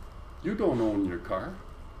 You don't own your car.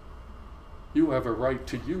 You have a right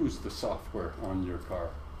to use the software on your car.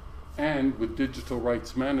 And with digital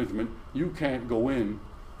rights management, you can't go in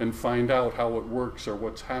and find out how it works or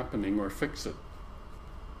what's happening or fix it.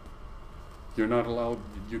 You're not allowed,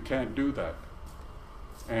 you can't do that.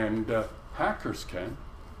 And hackers can.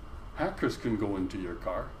 Hackers can go into your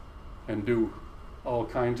car and do all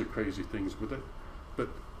kinds of crazy things with it. But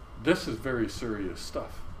this is very serious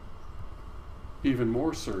stuff. Even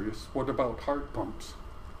more serious, what about heart pumps?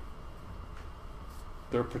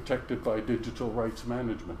 They're protected by digital rights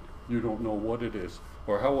management. You don't know what it is.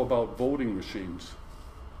 Or how about voting machines?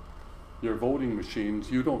 Your voting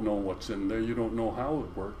machines, you don't know what's in there, you don't know how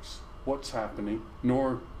it works, what's happening,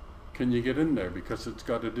 nor can you get in there because it's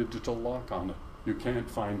got a digital lock on it. You can't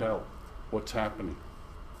find out what's happening.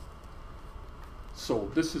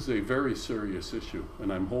 So this is a very serious issue,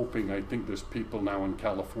 and I'm hoping, I think there's people now in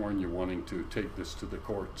California wanting to take this to the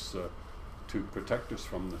courts to protect us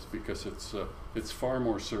from this, because it's far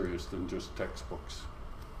more serious than just textbooks.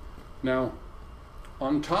 Now,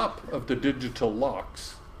 on top of the digital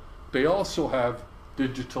locks, they also have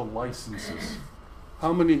digital licenses.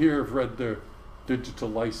 How many here have read their digital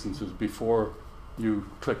licenses before you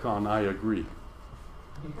click on I agree?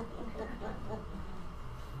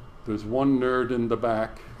 There's one nerd in the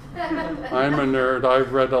back. I'm a nerd.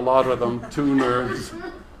 I've read a lot of them. 2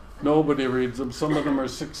 nerds. Nobody reads them. Some of them are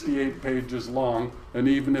 68 pages long, and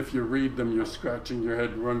even if you read them, you're scratching your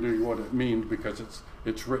head wondering what it means, because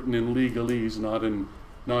it's written in legalese, not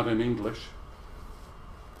in English.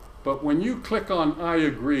 But when you click on I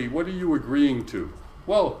agree, what are you agreeing to?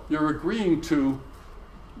 Well, you're agreeing to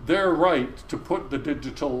their right to put the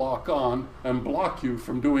digital lock on and block you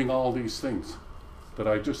from doing all these things that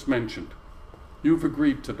I just mentioned. You've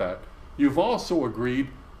agreed to that. You've also agreed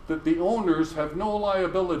that the owners have no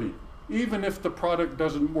liability, even if the product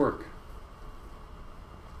doesn't work.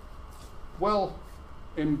 Well,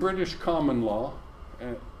 in British common law,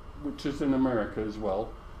 which is in America as well,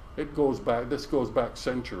 this goes back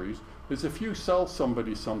centuries, is if you sell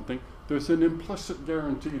somebody something, there's an implicit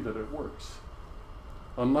guarantee that it works,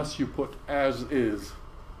 unless you put as is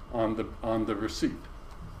on the receipt.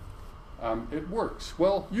 It works.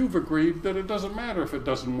 Well, you've agreed that it doesn't matter if it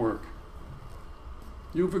doesn't work.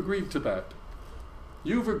 You've agreed to that.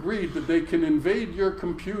 You've agreed that they can invade your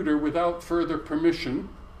computer without further permission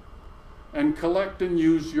and collect and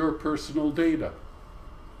use your personal data.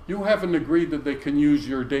 You haven't agreed that they can use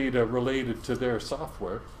your data related to their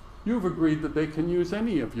software. You've agreed that they can use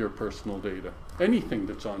any of your personal data, anything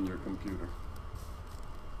that's on your computer.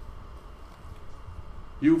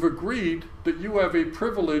 You've agreed that you have a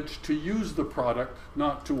privilege to use the product,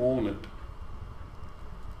 not to own it.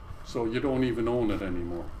 So you don't even own it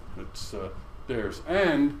anymore. It's theirs.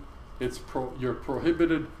 And you're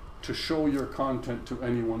prohibited to show your content to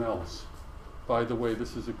anyone else. By the way,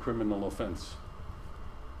 this is a criminal offense.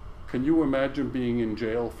 Can you imagine being in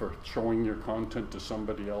jail for showing your content to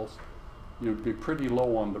somebody else? You'd be pretty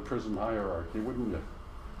low on the prison hierarchy, wouldn't you?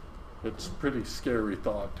 It's a pretty scary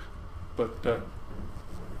thought. But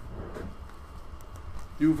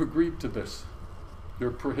You've agreed to this.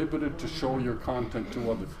 You're prohibited to show your content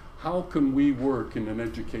to others. How can we work in an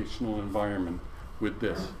educational environment with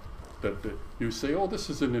this? That you say, oh,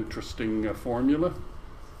 this is an interesting formula.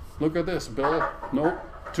 Look at this, Bill. No,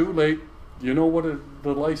 too late. You know what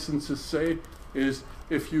the licenses say? Is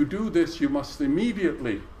if you do this, you must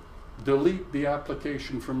immediately delete the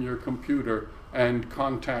application from your computer and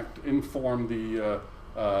inform the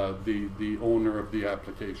owner of the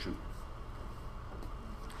application.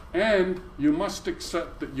 And you must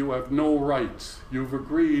accept that you have no rights. You've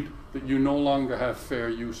agreed that you no longer have fair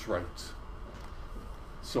use rights.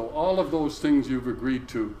 So all of those things you've agreed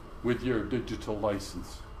to with your digital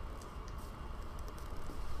license.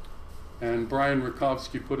 And Brian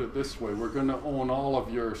Rakowski put it this way: we're going to own all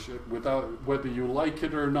of your shit without, whether you like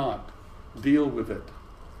it or not, deal with it.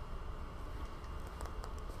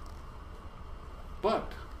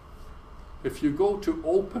 But if you go to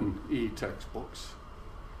open e-textbooks,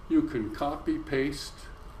 you can copy, paste,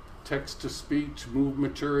 text-to-speech, move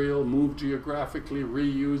material, move geographically,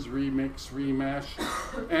 reuse, remix, remash,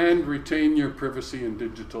 and retain your privacy and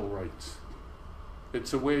digital rights.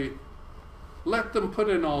 It's a way. Let them put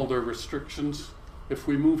in all their restrictions. If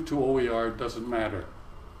we move to OER, it doesn't matter.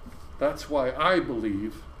 That's why I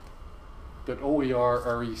believe that OER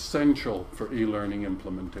are essential for e-learning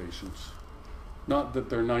implementations. Not that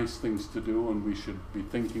they're nice things to do and we should be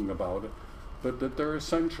thinking about it, but that they're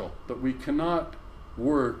essential, that we cannot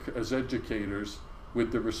work as educators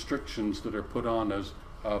with the restrictions that are put on us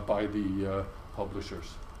by the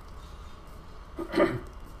publishers.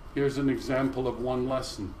 Here's an example of one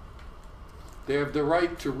lesson. They have the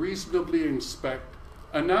right to reasonably inspect,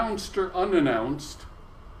 announced or unannounced,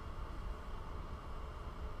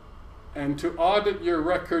 and to audit your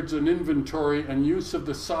records and inventory and use of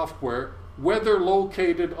the software, whether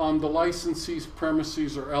located on the licensee's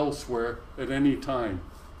premises or elsewhere at any time.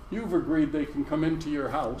 You've agreed they can come into your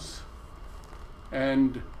house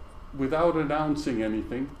and, without announcing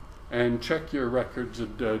anything, and check your records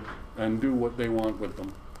and do what they want with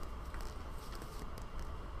them.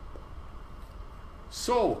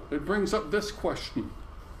 So, it brings up this question.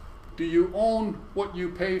 Do you own what you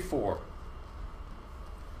pay for?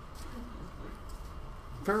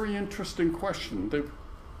 Very interesting question.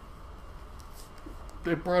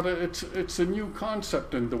 They brought it's a new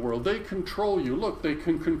concept in the world. They control you. Look, they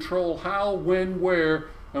can control how, when, where,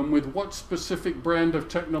 and with what specific brand of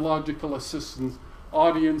technological assistance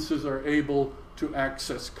audiences are able to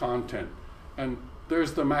access content. And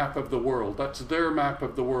there's the map of the world. That's their map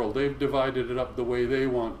of the world. They've divided it up the way they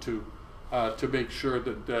want to make sure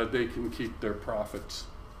that they can keep their profits.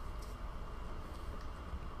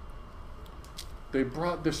 They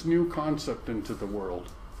brought this new concept into the world.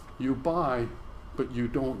 You buy, but you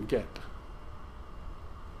don't get.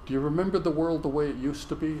 Do you remember the world the way it used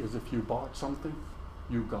to be? As if you bought something,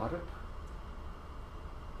 you got it.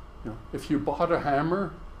 You know, if you bought a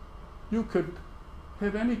hammer, you could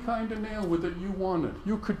hit any kind of nail with it you wanted.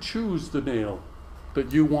 You could choose the nail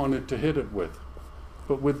that you wanted to hit it with.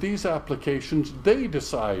 But with these applications, they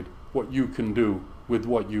decide what you can do with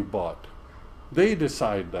what you bought. They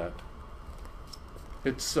decide that.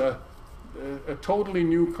 It's a totally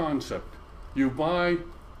new concept. You buy,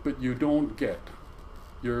 but you don't get.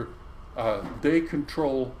 They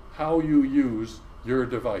control how you use your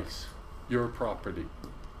device, your property.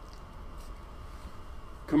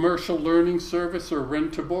 Commercial learning service or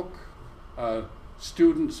rent-a-book.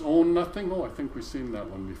 Students own nothing. Oh, I think we've seen that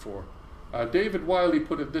one before. David Wiley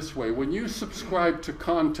put it this way: when you subscribe to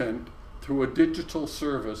content through a digital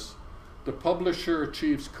service, the publisher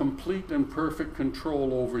achieves complete and perfect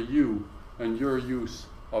control over you and your use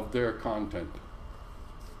of their content.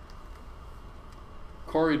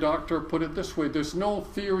 Cory Doctorow put it this way: there's no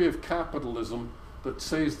theory of capitalism that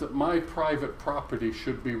says that my private property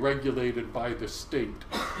should be regulated by the state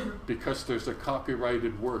because there's a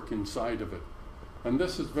copyrighted work inside of it. And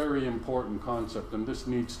this is a very important concept, and this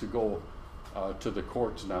needs to go to the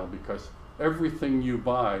courts now, because everything you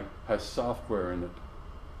buy has software in it,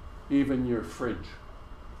 even your fridge.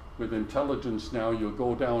 With intelligence now, you'll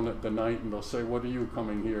go down at the night and they'll say, what are you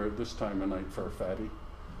coming here at this time of night for, fatty?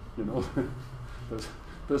 You know,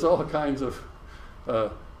 there's all kinds of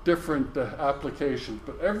different applications,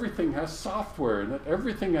 but everything has software in it.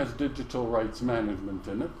 Everything has digital rights management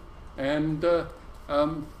in it. And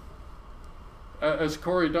as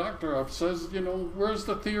Cory Doctorow says, you know, where's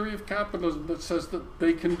the theory of capitalism that says that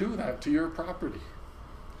they can do that to your property?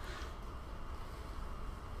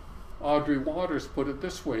 Audrey Waters put it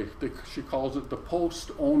this way. She calls it the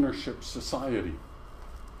post-ownership society.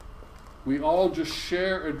 We all just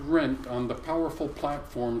share and rent on the powerful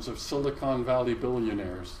platforms of Silicon Valley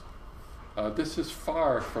billionaires. This is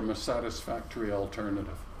far from a satisfactory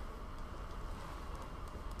alternative.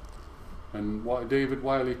 And David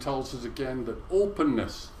Wiley tells us again that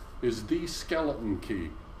openness is the skeleton key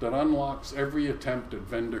that unlocks every attempt at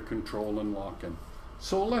vendor control and lock-in.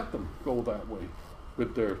 So let them go that way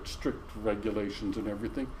with their strict regulations and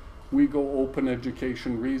everything. We go open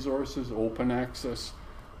education resources, open access,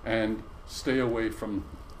 and stay away from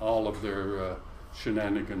all of their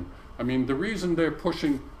shenanigan. I mean, the reason they're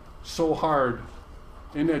pushing so hard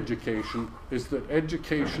in education is that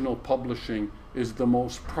educational publishing is the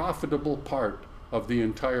most profitable part of the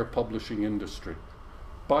entire publishing industry,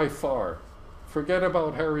 by far. Forget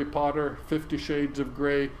about Harry Potter, 50 Shades of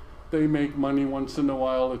Grey. They make money once in a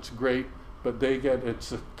while, it's great, but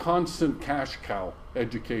it's a constant cash cow,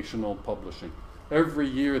 educational publishing. Every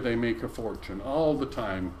year they make a fortune, all the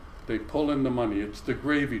time. They pull in the money, it's the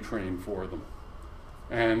gravy train for them.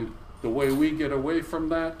 And the way we get away from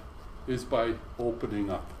that is by opening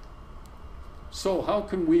up. So how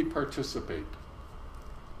can we participate?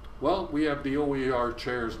 Well, we have the OER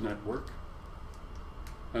Chairs Network,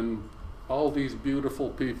 and all these beautiful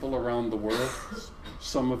people around the world,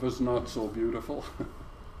 some of us not so beautiful,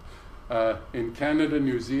 in Canada,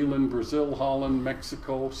 New Zealand, Brazil, Holland,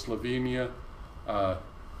 Mexico, Slovenia, the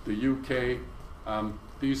UK.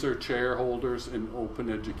 These are chair holders in open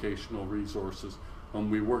educational resources,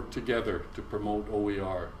 and we work together to promote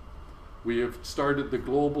OER. We have started the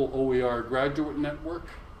Global OER Graduate Network,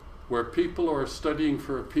 where people who are studying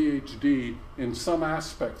for a PhD in some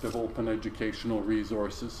aspect of open educational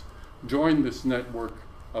resources join this network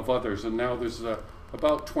of others. And now there's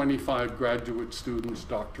about 25 graduate students,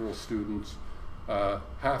 doctoral students,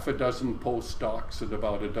 half a dozen postdocs, and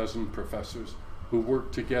about a dozen professors who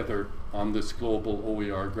work together on this Global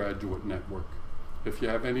OER Graduate Network. If you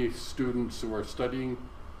have any students who are studying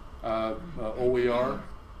OER,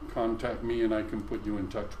 contact me and I can put you in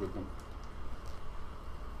touch with them.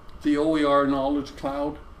 The OER Knowledge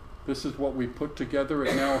Cloud, this is what we put together.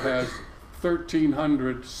 It now has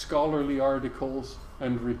 1,300 scholarly articles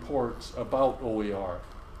and reports about OER.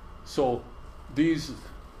 So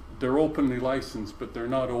they're openly licensed, but they're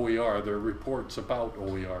not OER. They're reports about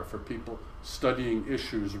OER for people studying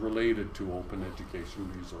issues related to open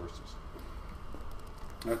education resources.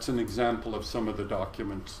 That's an example of some of the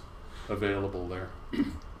documents available there.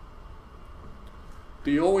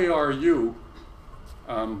 The OERU,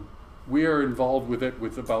 we are involved with it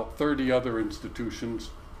with about 30 other institutions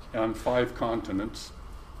on 5 continents.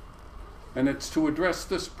 And it's to address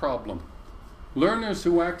this problem. Learners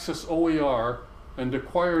who access OER and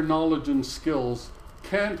acquire knowledge and skills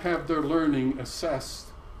can't have their learning assessed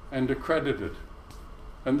and accredited.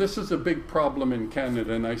 And this is a big problem in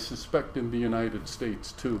Canada, and I suspect in the United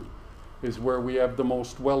States too, is where we have the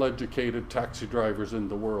most well-educated taxi drivers in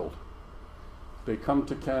the world. They come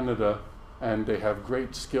to Canada and they have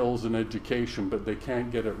great skills and education, but they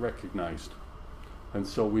can't get it recognized. And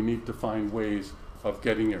so we need to find ways of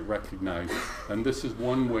getting it recognized. And this is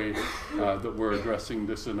one way that we're addressing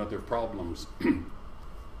this and other problems.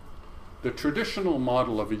 The traditional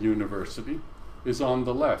model of a university is on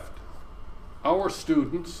the left. Our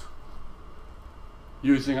students,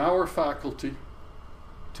 using our faculty,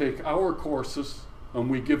 take our courses and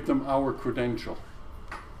we give them our credential.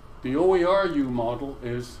 The OERU model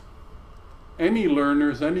is any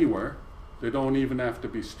learners anywhere, they don't even have to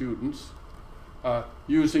be students,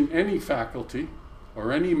 using any faculty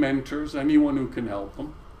or any mentors, anyone who can help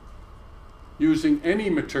them, using any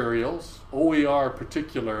materials, OER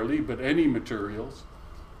particularly, but any materials.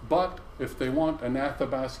 But if they want an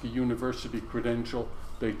Athabasca University credential,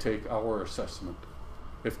 they take our assessment.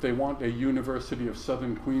 If they want a University of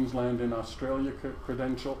Southern Queensland in Australia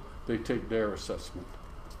credential, they take their assessment.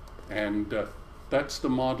 And that's the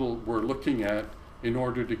model we're looking at in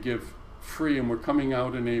order to give free, and we're coming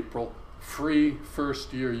out in April, free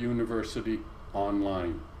first-year university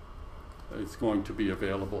online. It's going to be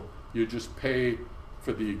available. You just pay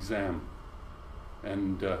for the exam.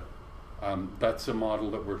 And that's a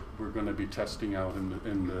model that we're going to be testing out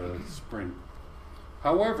in the spring.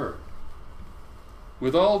 However,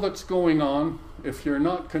 with all that's going on, if you're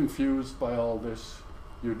not confused by all this,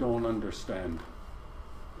 you don't understand.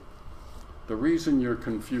 The reason you're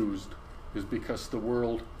confused is because the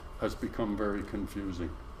world has become very confusing.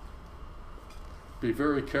 Be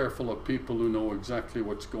very careful of people who know exactly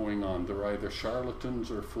what's going on. They're either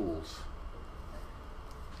charlatans or fools.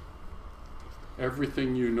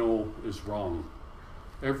 Everything you know is wrong.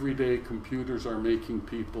 Every day computers are making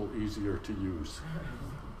people easier to use.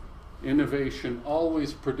 innovation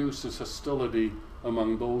always produces hostility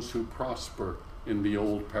among those who prosper in the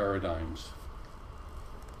old paradigms.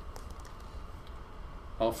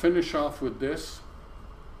 I'll finish off with this.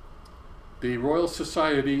 The Royal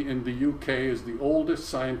Society in the UK is the oldest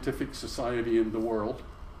scientific society in the world,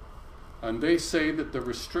 and they say that the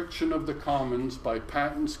restriction of the commons by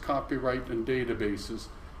patents, copyright, and databases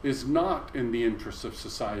is not in the interests of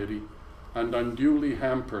society and unduly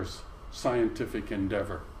hampers scientific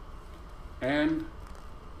endeavor. And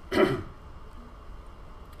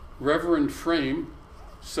Reverend Frame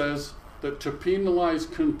says that to penalize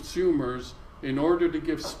consumers in order to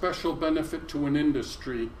give special benefit to an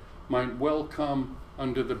industry might well come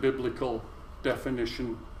under the biblical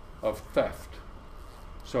definition of theft.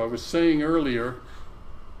 So I was saying earlier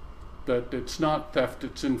that it's not theft,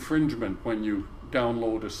 it's infringement when you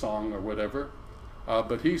download a song or whatever.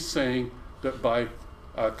 But he's saying that by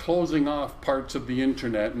closing off parts of the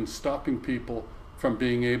internet and stopping people from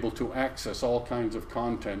being able to access all kinds of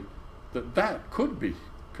content, that could be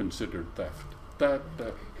considered theft.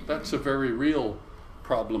 That's a very real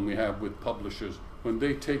problem we have with publishers. When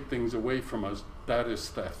they take things away from us, that is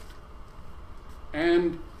theft.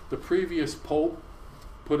 And the previous Pope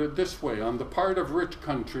put it this way: on the part of rich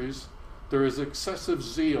countries, there is excessive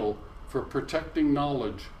zeal for protecting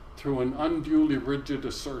knowledge through an unduly rigid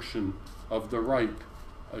assertion of the right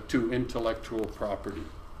to intellectual property.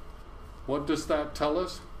 What does that tell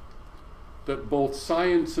us? That both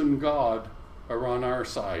science and God are on our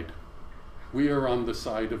side. We are on the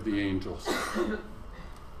side of the angels.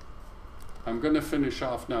 I'm going to finish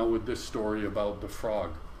off now with this story about the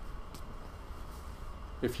frog.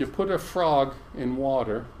 If you put a frog in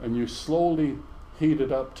water and you slowly heat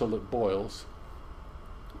it up till it boils,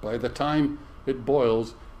 by the time it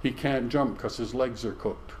boils, he can't jump because his legs are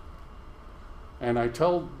cooked. And I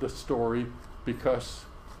tell the story because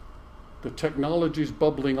the technology is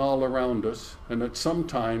bubbling all around us, and at some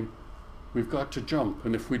time we've got to jump,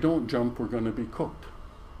 and if we don't jump, we're going to be cooked.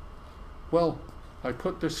 Well, I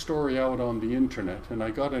put this story out on the internet, and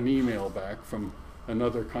I got an email back from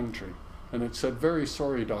another country, and it said, "Very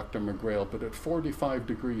sorry, Dr. McGreal, but at 45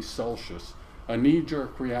 degrees Celsius, a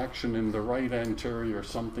knee-jerk reaction in the right anterior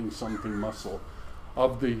something muscle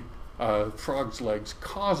of the frog's legs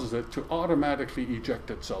causes it to automatically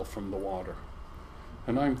eject itself from the water."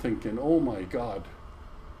 And I'm thinking, oh my God,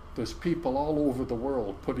 there's people all over the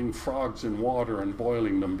world putting frogs in water and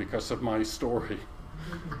boiling them because of my story.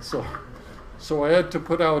 So I had to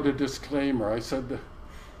put out a disclaimer. I said,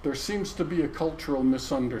 there seems to be a cultural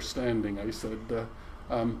misunderstanding. I said,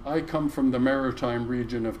 I come from the maritime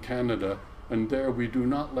region of Canada, and there we do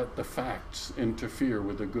not let the facts interfere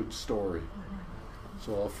with a good story.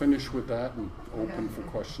 So I'll finish with that and open for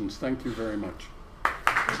questions. Thank you very much.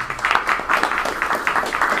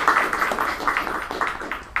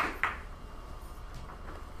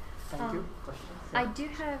 Thank you. Questions? I do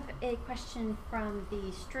have a question from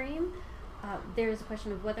the stream. There's a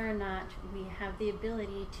question of whether or not we have the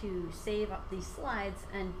ability to save up these slides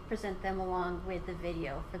and present them along with the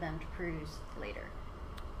video for them to peruse later.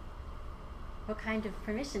 What kind of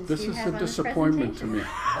permissions do you have on this disappointment to me.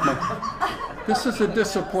 This is a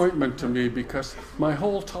disappointment to me because my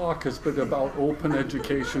whole talk has been about open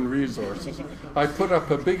education resources. I put up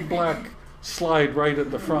a big black slide right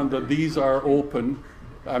at the front that these are open.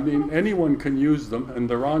 I mean, anyone can use them, and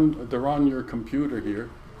they're on your computer here.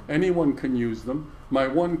 Anyone can use them. My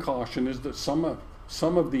one caution is that some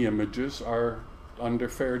of the images are under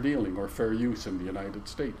fair dealing or fair use in the United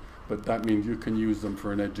States, but that means you can use them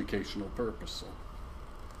for an educational purpose.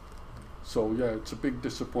 So yeah, it's a big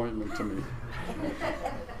disappointment to me.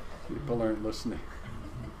 People aren't listening.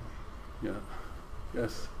 Yeah.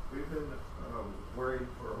 Yes. We've been worried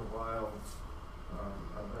for a while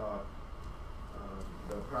about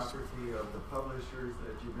the property of the publishers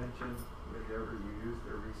that you mentioned whenever you use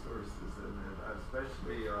their resources, and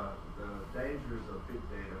especially the dangers of big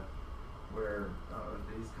data, where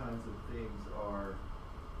these kinds of things are,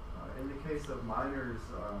 in the case of minors,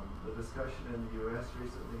 the discussion in the U.S.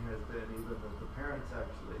 recently has been even that the parents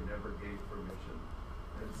actually never gave permission.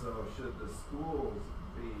 And so should the schools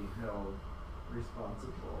be held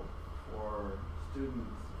responsible for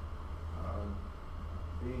students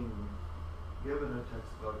being given a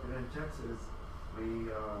textbook? And in Texas, we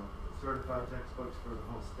certify textbooks for the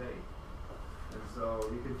whole state. And so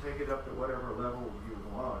you can take it up to whatever level you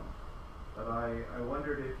want. But I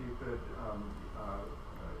wondered if you could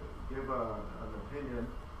give an opinion.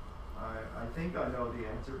 I think I know the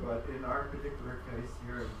answer, but in our particular case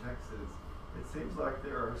here in Texas, it seems like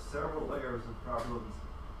there are several layers of problems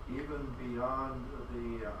even beyond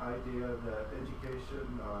the idea that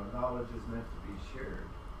education, knowledge is meant to be shared,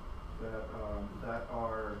 that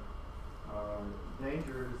are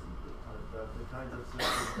dangers, the kinds of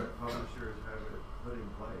systems that publishers have put in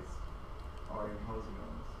place are imposing on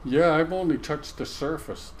us. Yeah, I've only touched the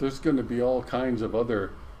surface. There's going to be all kinds of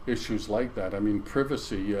other issues like that. I mean,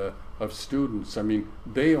 privacy of students. I mean,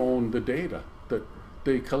 they own the data that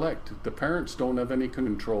they collect. The parents don't have any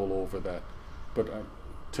control over that. But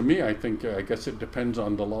to me, I guess it depends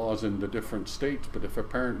on the laws in the different states. But if a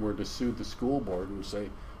parent were to sue the school board and say,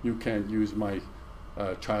 you can't use my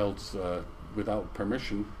child's without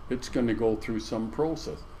permission, it's going to go through some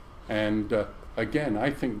process. And again, I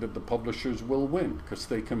think that the publishers will win because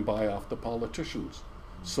they can buy off the politicians.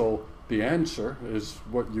 So the answer is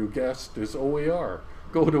what you guessed, is OER.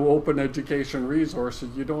 Go to Open Education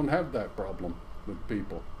Resources. You don't have that problem with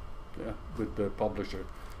people, with the publisher.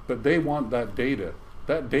 But they want that data.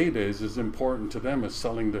 That data is as important to them as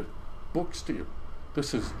selling the books to you.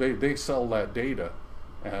 They sell that data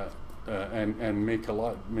and make a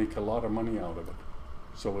lot of money out of it.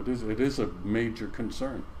 So it is a major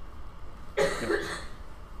concern.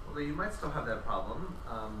 Well, you might still have that problem,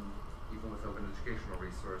 even with open educational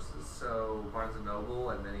resources. So Barnes & Noble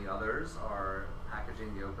and many others are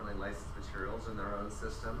packaging the openly licensed materials in their own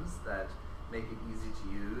systems that make it easy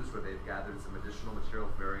to use, where they've gathered some additional material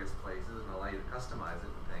from various places and allow you to customize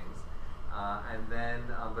it and things. And then,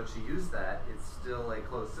 but you use that, it's still a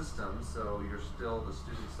closed system, so the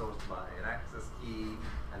student still has to buy an access key,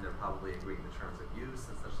 and they're probably agreeing to terms of use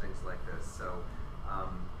and such things like this. So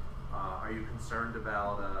are you concerned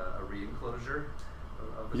about a re-enclosure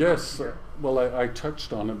of the Yes, well, I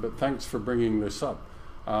touched on it, but thanks for bringing this up.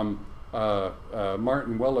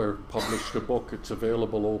 Martin Weller published a book, it's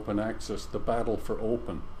available open access, The Battle for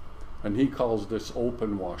Open, and he calls this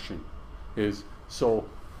open washing. The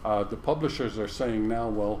publishers are saying now,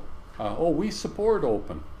 well, we support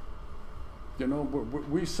open. You know,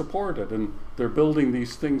 we support it, and they're building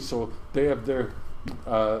these things so they have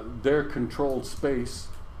their controlled space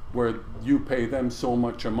where you pay them so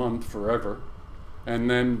much a month forever, and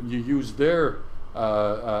then you use their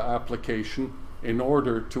application in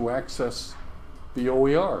order to access the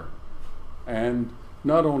OER. And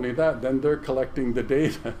not only that, then they're collecting the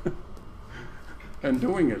data and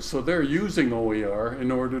doing it. So they're using OER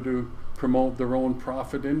in order to promote their own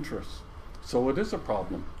profit interests. So it is a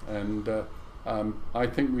problem. And I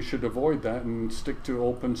think we should avoid that and stick to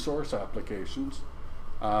open source applications.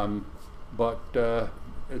 But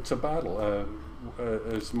it's a battle.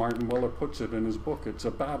 As Martin Weller puts it in his book, it's a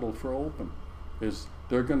battle for open.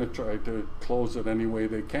 They're going to try to close it any way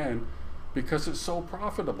they can because it's so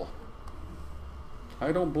profitable.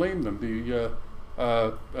 I don't blame them. The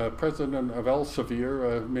president of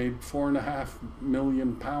Elsevier made £4.5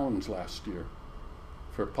 million last year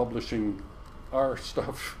for publishing our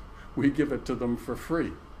stuff. We give it to them for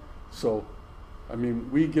free. So, I mean,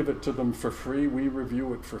 we give it to them for free, we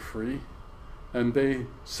review it for free, and they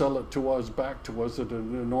sell it to us, back to us at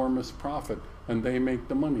an enormous profit, and they make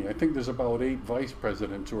the money. I think there's about 8 vice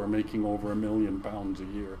presidents who are making over £1 million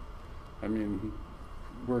a year. I mean,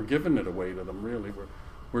 we're giving it away to them, really.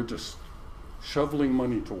 We're just shoveling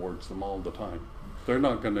money towards them all the time. They're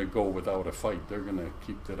not going to go without a fight. They're going to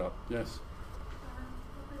keep it up. Yes?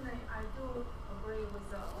 I do agree with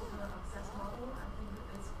the open access model. I think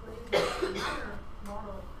it's creating another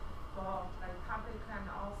model for like public and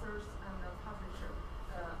authors and the publisher.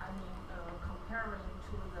 Comparing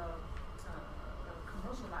to the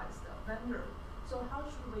commercialized vendor. So how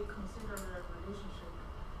should we consider the relationship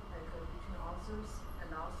between authors and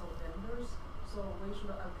also vendors? So we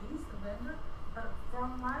should appease the vendor. But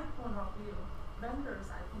from my point of view, vendors,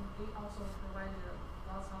 I think they also provided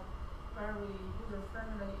lots of very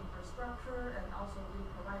user-friendly infrastructure, and also they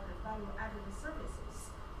provided value-added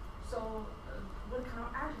services. So what kind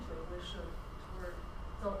of attitude we should toward?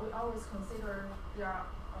 So we always consider they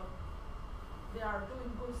are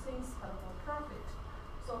doing good things but for profit.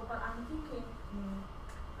 So, but I'm thinking,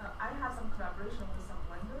 I have some collaboration with some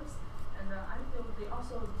vendors, and I feel they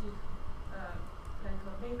also did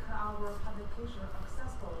make our publication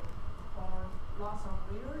accessible for lots of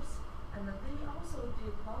readers, and they also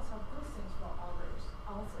did lots of good things for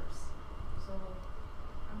authors. So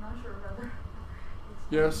I'm not sure whether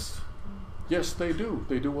it's Yes. Yes, they do.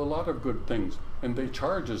 They do a lot of good things, and they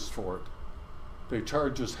charge us for it. They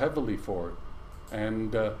charge us heavily for it,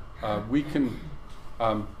 and we can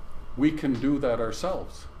do that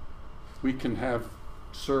ourselves. We can have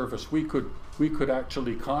service. We could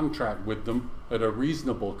actually contract with them at a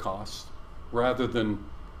reasonable cost, rather than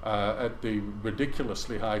at the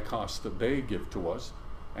ridiculously high cost that they give to us,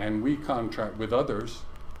 and we contract with others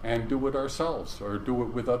and do it ourselves, or do it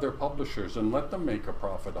with other publishers and let them make a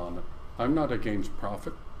profit on it. I'm not against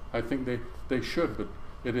profit. I think they should, but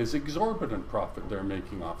it is exorbitant profit they're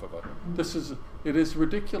making off of it. It is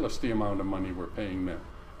ridiculous the amount of money we're paying them.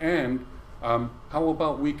 And how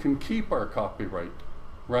about we can keep our copyright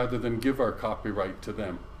rather than give our copyright to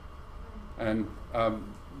them? And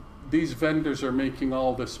these vendors are making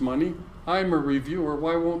all this money. I'm a reviewer.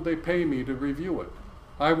 Why won't they pay me to review it?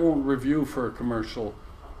 I won't review for a commercial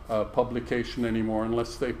publication anymore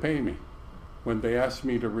unless they pay me. When they ask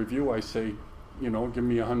me to review, I say, you know, give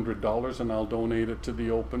me $100 and I'll donate it to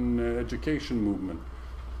the open education movement.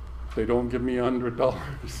 They don't give me $100.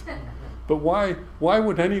 But why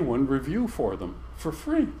would anyone review for them for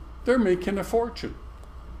free? They're making a fortune.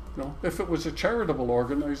 You know, if it was a charitable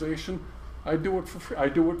organization, I'd do it for free. I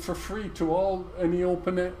do it for free to any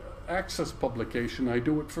open access publication. I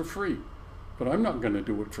do it for free. But I'm not going to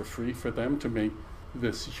do it for free for them to make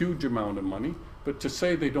this huge amount of money. But to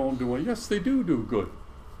say they don't do it, yes, they do good.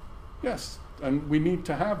 Yes, and we need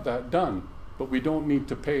to have that done, but we don't need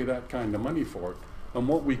to pay that kind of money for it. And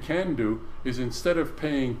what we can do is, instead of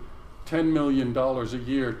paying $10 million a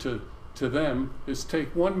year to them, is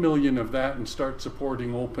take 1 million of that and start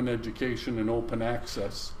supporting open education and open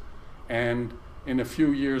access. And in a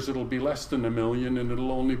few years it'll be less than $1 million, and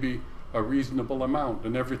it'll only be a reasonable amount,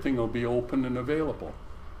 and everything will be open and available.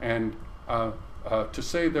 And to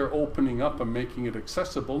say they're opening up and making it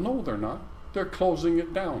accessible, no, they're not. They're closing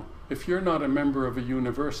it down. If you're not a member of a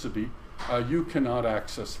university, you cannot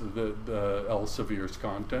access the Elsevier's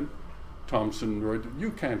content. Thomson Reuters,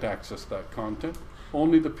 you can't access that content.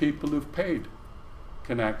 Only the people who've paid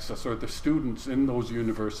can access, or the students in those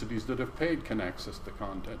universities that have paid can access the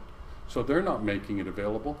content. So they're not making it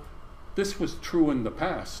available. This was true in the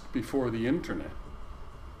past, before the internet.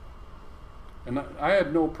 And I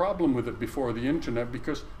had no problem with it before the internet,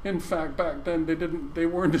 because in fact back then they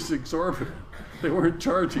weren't as exorbitant. They weren't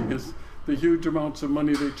charging the huge amounts of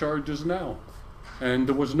money they charge us now. And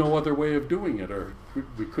there was no other way of doing it, or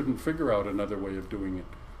we couldn't figure out another way of doing it.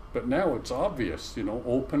 But now it's obvious, you know,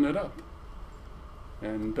 open it up.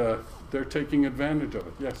 And they're taking advantage of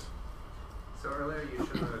it, yes. So earlier you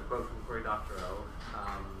showed a quote from Cory Doctorow,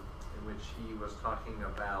 in which he was talking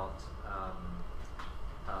about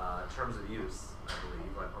terms of use, I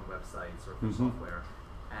believe, like on websites or for software,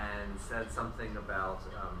 and said something about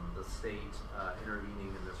the state intervening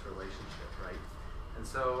in this relationship, right? And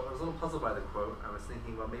so I was a little puzzled by the quote. I was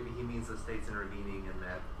thinking, well, maybe he means the state's intervening in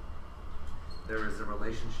that there is a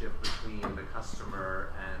relationship between the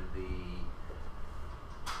customer and the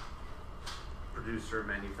producer,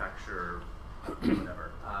 manufacturer,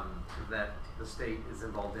 whatever, that the state is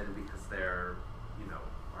involved in because they're, you know,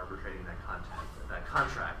 arbitrating that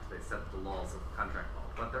contract. They set the laws of contract law,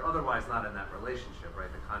 but they're otherwise not in that relationship,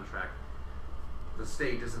 right? The contract, the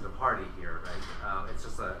state isn't a party here, right? It's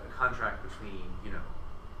just a contract between, you know,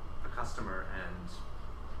 a customer and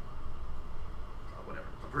whatever,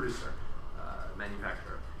 a producer,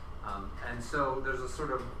 manufacturer. And so there's a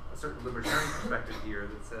certain libertarian perspective here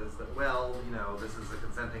that says that, well, you know, this is a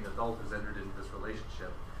consenting adult who's entered into this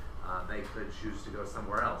relationship. They could choose to go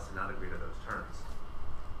somewhere else and not agree to those terms.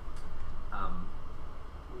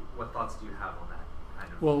 What thoughts do you have on that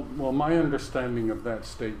kind of? Well, my understanding of that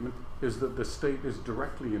statement is that the state is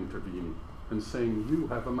directly intervening and saying, you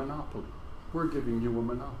have a monopoly. We're giving you a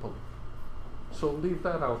monopoly. So leave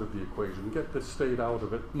that out of the equation. Get the state out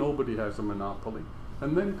of it. Nobody has a monopoly.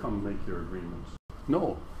 And then come make your agreements.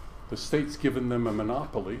 No, the state's given them a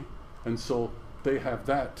monopoly, and so they have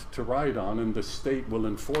that to ride on, and the state will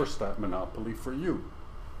enforce that monopoly for you.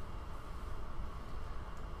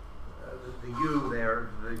 The you there,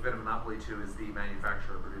 they've got a monopoly to is the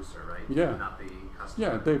manufacturer producer, right? Yeah. Not the customer.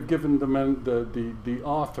 Yeah, they've given the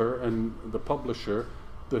author and the publisher,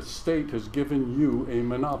 the state has given you a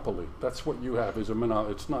monopoly. That's what you have, is a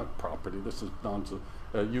monopoly. It's not property. This is nonsense.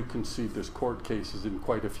 You can see there's court cases in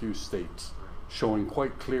quite a few states showing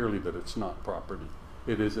quite clearly that it's not property.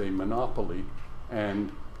 It is a monopoly,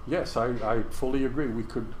 and yes, I fully agree.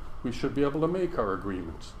 We should be able to make our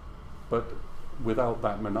agreements, but without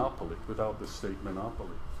that monopoly, without the state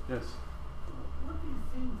monopoly. Yes. What do you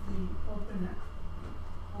think the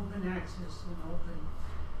open access and open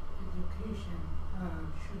education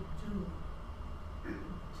should do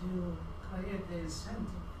to create the incentive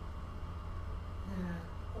that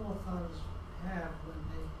authors have when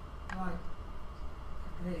they write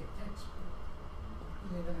a great textbook?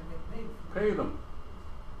 They're going to get paid for it. Pay them.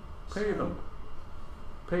 Pay them.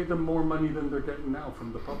 Pay them more money than they're getting now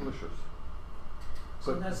from the publishers.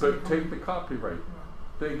 So But that's take the copyright.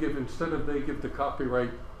 they give, instead of they give the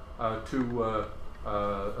copyright to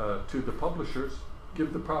the publishers,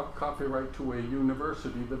 give the copyright to a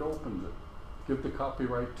university that opens it. Give the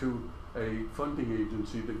copyright to a funding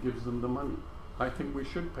agency that gives them the money. I think we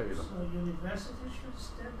should pay them. So university should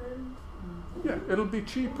step in? Yeah, it'll be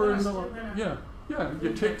cheaper in the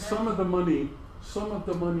you take some of the money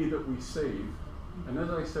that we save, and as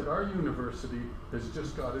I said, our university has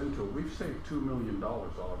just got into it. We've saved $2 million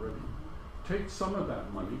already. Take some of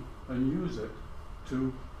that money and use it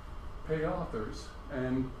to pay authors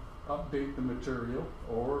and update the material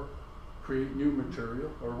or create new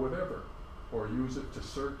material or whatever, or use it to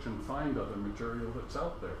search and find other material that's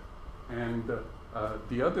out there. And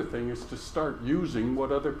the other thing is to start using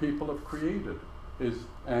what other people have created.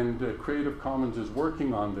 Creative Commons is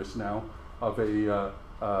working on this now, of a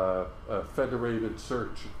federated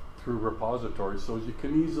search through repositories, so you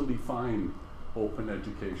can easily find open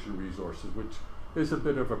education resources, which is a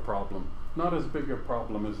bit of a problem. Not as big a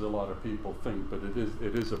problem as a lot of people think, but it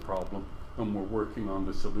is a problem, and we're working on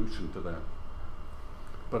the solution to that.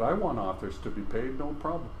 But I want authors to be paid, no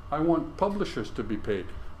problem. I want publishers to be paid.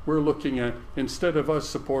 We're looking at, instead of us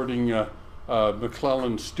supporting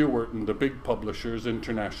McClellan Stewart and the big publishers,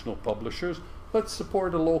 international publishers, let's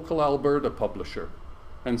support a local Alberta publisher.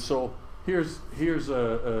 And so here's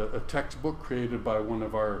a textbook created by one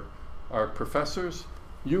of our professors.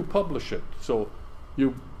 You publish it. So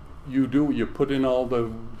you put in all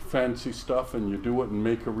the fancy stuff and you do it and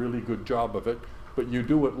make a really good job of it, but you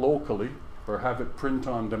do it locally or have it print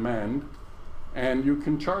on demand, and you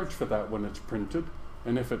can charge for that when it's printed.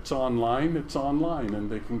 And if it's online and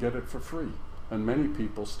they can get it for free. And many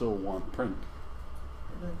people still want print.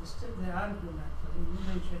 The argument that you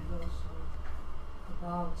mentioned also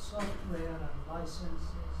about software and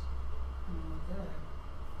licenses and all that,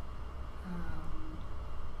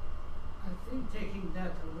 I think taking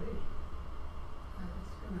that away,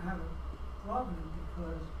 it's going to have a problem,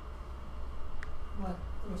 because what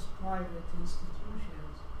those private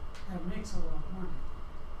institutions have makes a lot of money,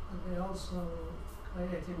 but they also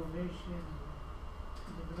create innovation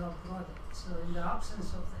and develop products. So in the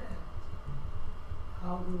absence of that,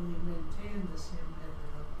 how do we maintain the same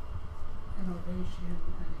level of innovation and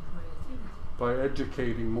creativity? By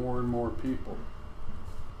educating more and more people.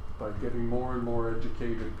 By getting more and more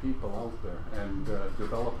educated people out there and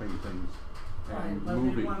developing things and but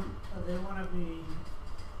moving. They want to be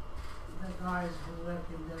the guys who work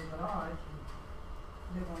in their garage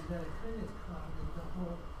and they want their credit card and the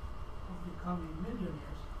hope of becoming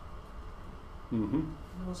millionaires. Mm-hmm.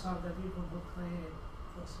 Those are the people who create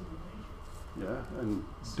those innovations. Yeah, and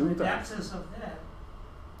So do in the that. absence of that,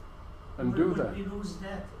 And would do that. we lose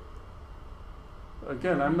that?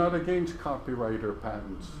 Again, I'm not against copyright or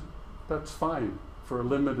patents. That's fine for a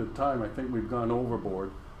limited time. I think we've gone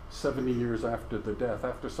overboard. 70 years after the death,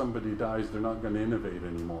 after somebody dies, they're not going to innovate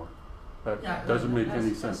anymore. That doesn't make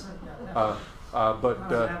any sense.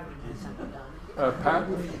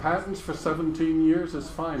 Patents for 17 years is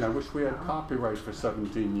fine. I wish we had copyright for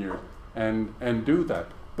 17 years and do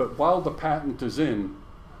that. But while the patent is in,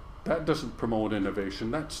 that doesn't promote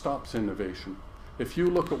innovation. That stops innovation. If you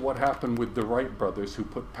look at what happened with the Wright brothers, who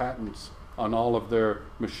put patents on all of their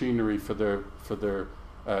machinery for their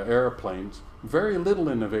airplanes, very little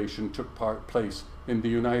innovation took place in the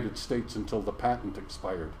United States until the patent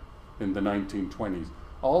expired in the 1920s.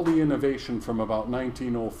 All the innovation from about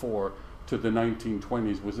 1904 to the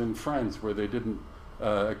 1920s was in France, where they didn't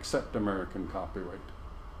accept American copyright.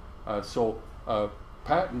 So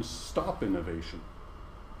patents stop innovation.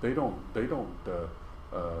 They don't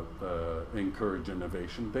encourage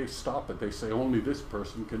innovation. They stop it. They say only this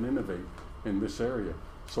person can innovate in this area.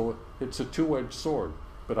 So it's a two-edged sword.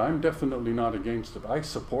 But I'm definitely not against it. I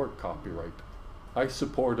support copyright. I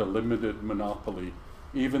support a limited monopoly,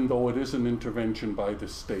 even though it is an intervention by the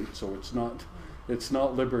state. So it's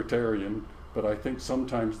not libertarian. But I think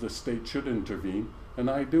sometimes the state should intervene, and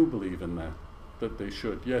I do believe in that they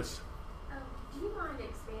should. Yes. Do you mind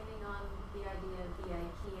expanding on the idea of the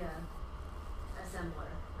IKEA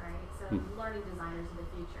assembler, right? So learning designers of the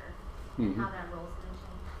future, and how that role is going to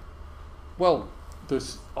change? Well,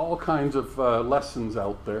 there's all kinds of lessons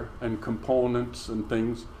out there and components and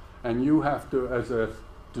things, and you have to, as a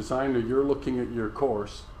designer, you're looking at your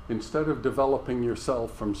course. Instead of developing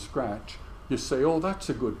yourself from scratch, you say, oh, that's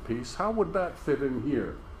a good piece. How would that fit in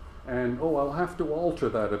here? And, oh, I'll have to alter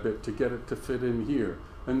that a bit to get it to fit in here.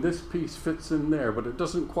 And this piece fits in there, but it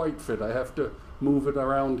doesn't quite fit. I have to move it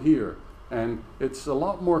around here. And it's a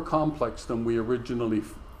lot more complex than we originally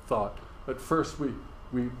thought. At first, we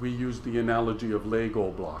used the analogy of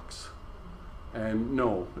Lego blocks. And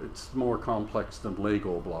no, it's more complex than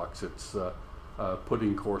Lego blocks. It's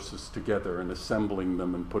putting courses together and assembling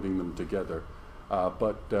them and putting them together.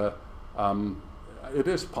 It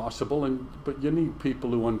is possible, but you need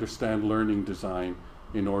people who understand learning design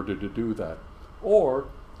in order to do that. Or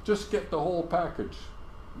just get the whole package.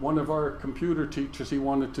 One of our computer teachers, he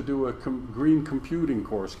wanted to do a green computing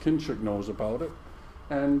course. Kinshuk knows about it.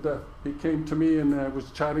 And he came to me and I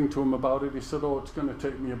was chatting to him about it. He said, oh, it's going to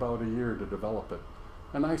take me about a year to develop it.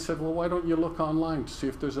 And I said, well, why don't you look online to see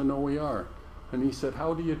if there's an OER? And he said,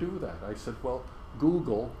 how do you do that? I said, well,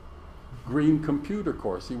 Google green computer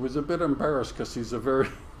course. He was a bit embarrassed because he's a very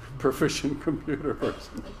proficient computer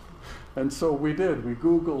person. And so we did. We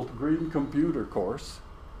Googled green computer course.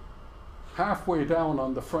 Halfway down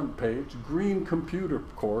on the front page, green computer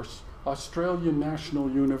course, Australian National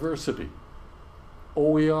University.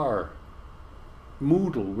 OER,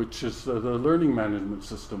 Moodle, which is the learning management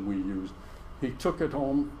system we used. He took it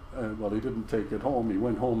home, well, he didn't take it home, he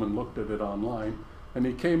went home and looked at it online, and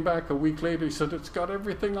he came back a week later, he said, it's got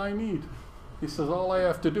everything I need. He says, all I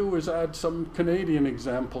have to do is add some Canadian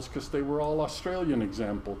examples, because they were all Australian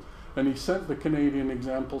examples. And he sent the Canadian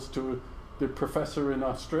examples to the professor in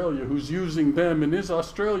Australia, who's using them in his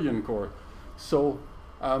Australian course. So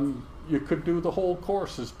you could do the whole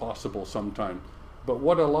course as possible sometime. But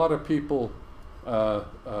what a lot of people,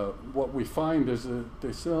 what we find is that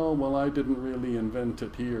they say, oh, well, I didn't really invent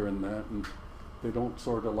it here and that, and they don't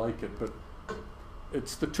sort of like it. But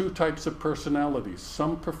it's the two types of personalities.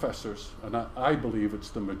 Some professors, and I believe it's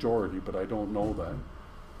the majority, but I don't know that,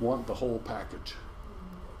 want the whole package.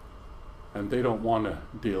 And they don't want to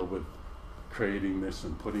deal with creating this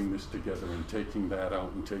and putting this together and taking that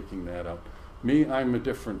out and taking that out. Me, I'm a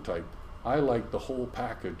different type. I like the whole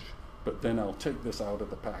package. But then I'll take this out of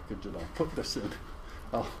the package and I'll put this in.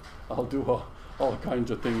 I'll do all kinds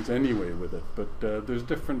of things anyway with it. But there's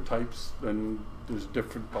different types and there's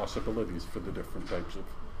different possibilities for the different types of.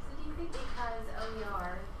 So do you think because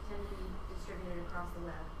OER tend to be distributed across the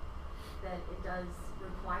web, that it does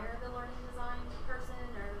require the learning design person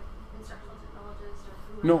or instructional technologist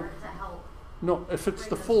or whoever to help? No, if it's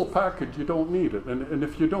the full package, you don't need it. And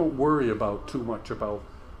if you don't worry about too much about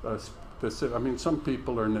I mean, some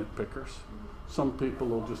people are nitpickers. Some people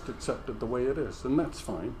will just accept it the way it is, and that's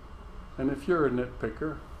fine. And if you're a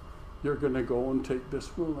nitpicker, you're going to go and take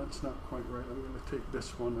this, well, that's not quite right, I'm going to take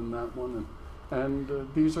this one and that one. And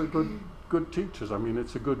these are good teachers. I mean,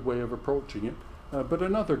 it's a good way of approaching it. But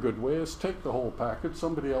another good way is take the whole package.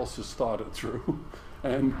 Somebody else has thought it through.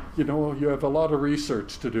 And, you know, you have a lot of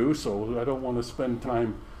research to do, so I don't want to spend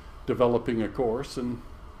time developing a course. And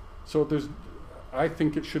so I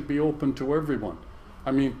think it should be open to everyone.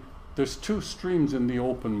 I mean, there's two streams in the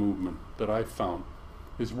open movement that I've found.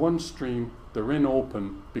 Is one stream, they're in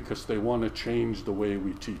open because they want to change the way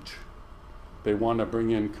we teach. They want to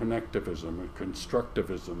bring in connectivism and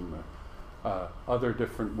constructivism, other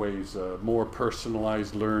different ways, more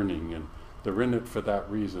personalized learning, and they're in it for that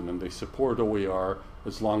reason, and they support OER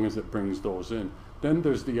as long as it brings those in. Then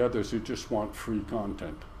there's the others who just want free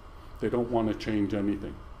content. They don't want to change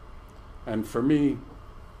anything. And for me,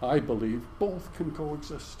 I believe both can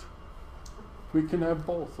coexist. We can have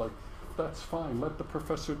both. Like, that's fine. Let the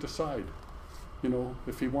professor decide. You know,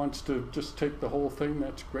 if he wants to just take the whole thing,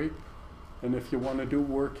 that's great. And if you want to do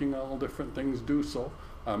working all different things, do so.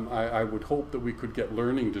 I would hope that we could get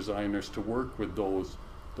learning designers to work with those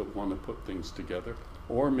that want to put things together.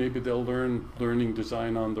 Or maybe they'll learn learning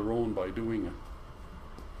design on their own by doing it.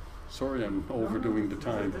 Sorry, I'm overdoing the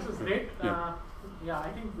time. This is great. Yeah, I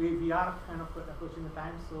think we are kind of approaching the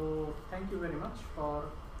time, so thank you very much for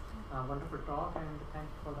a wonderful talk, and thank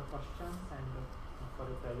you for the questions and for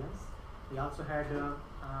your presence. We also had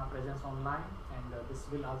presence online, and this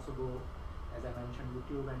will also go, as I mentioned,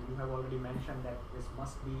 YouTube, and you have already mentioned that this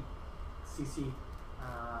must be CC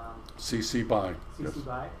BY. CC yes.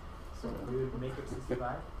 BY. So we will make it CC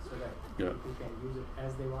BY so that people can use it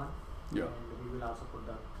as they want. Yeah. And we will also put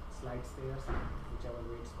the slides there, so whichever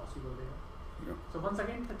way it's possible there. Yeah. So once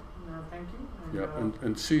again, thank you.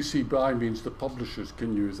 And CC BY means the publishers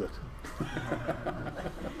can use it.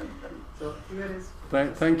 So here is.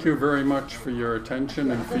 Thank you very much for your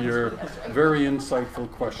attention and for your very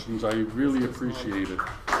insightful questions. I really appreciate it.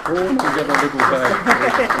 Oh, we got a little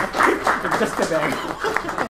bag.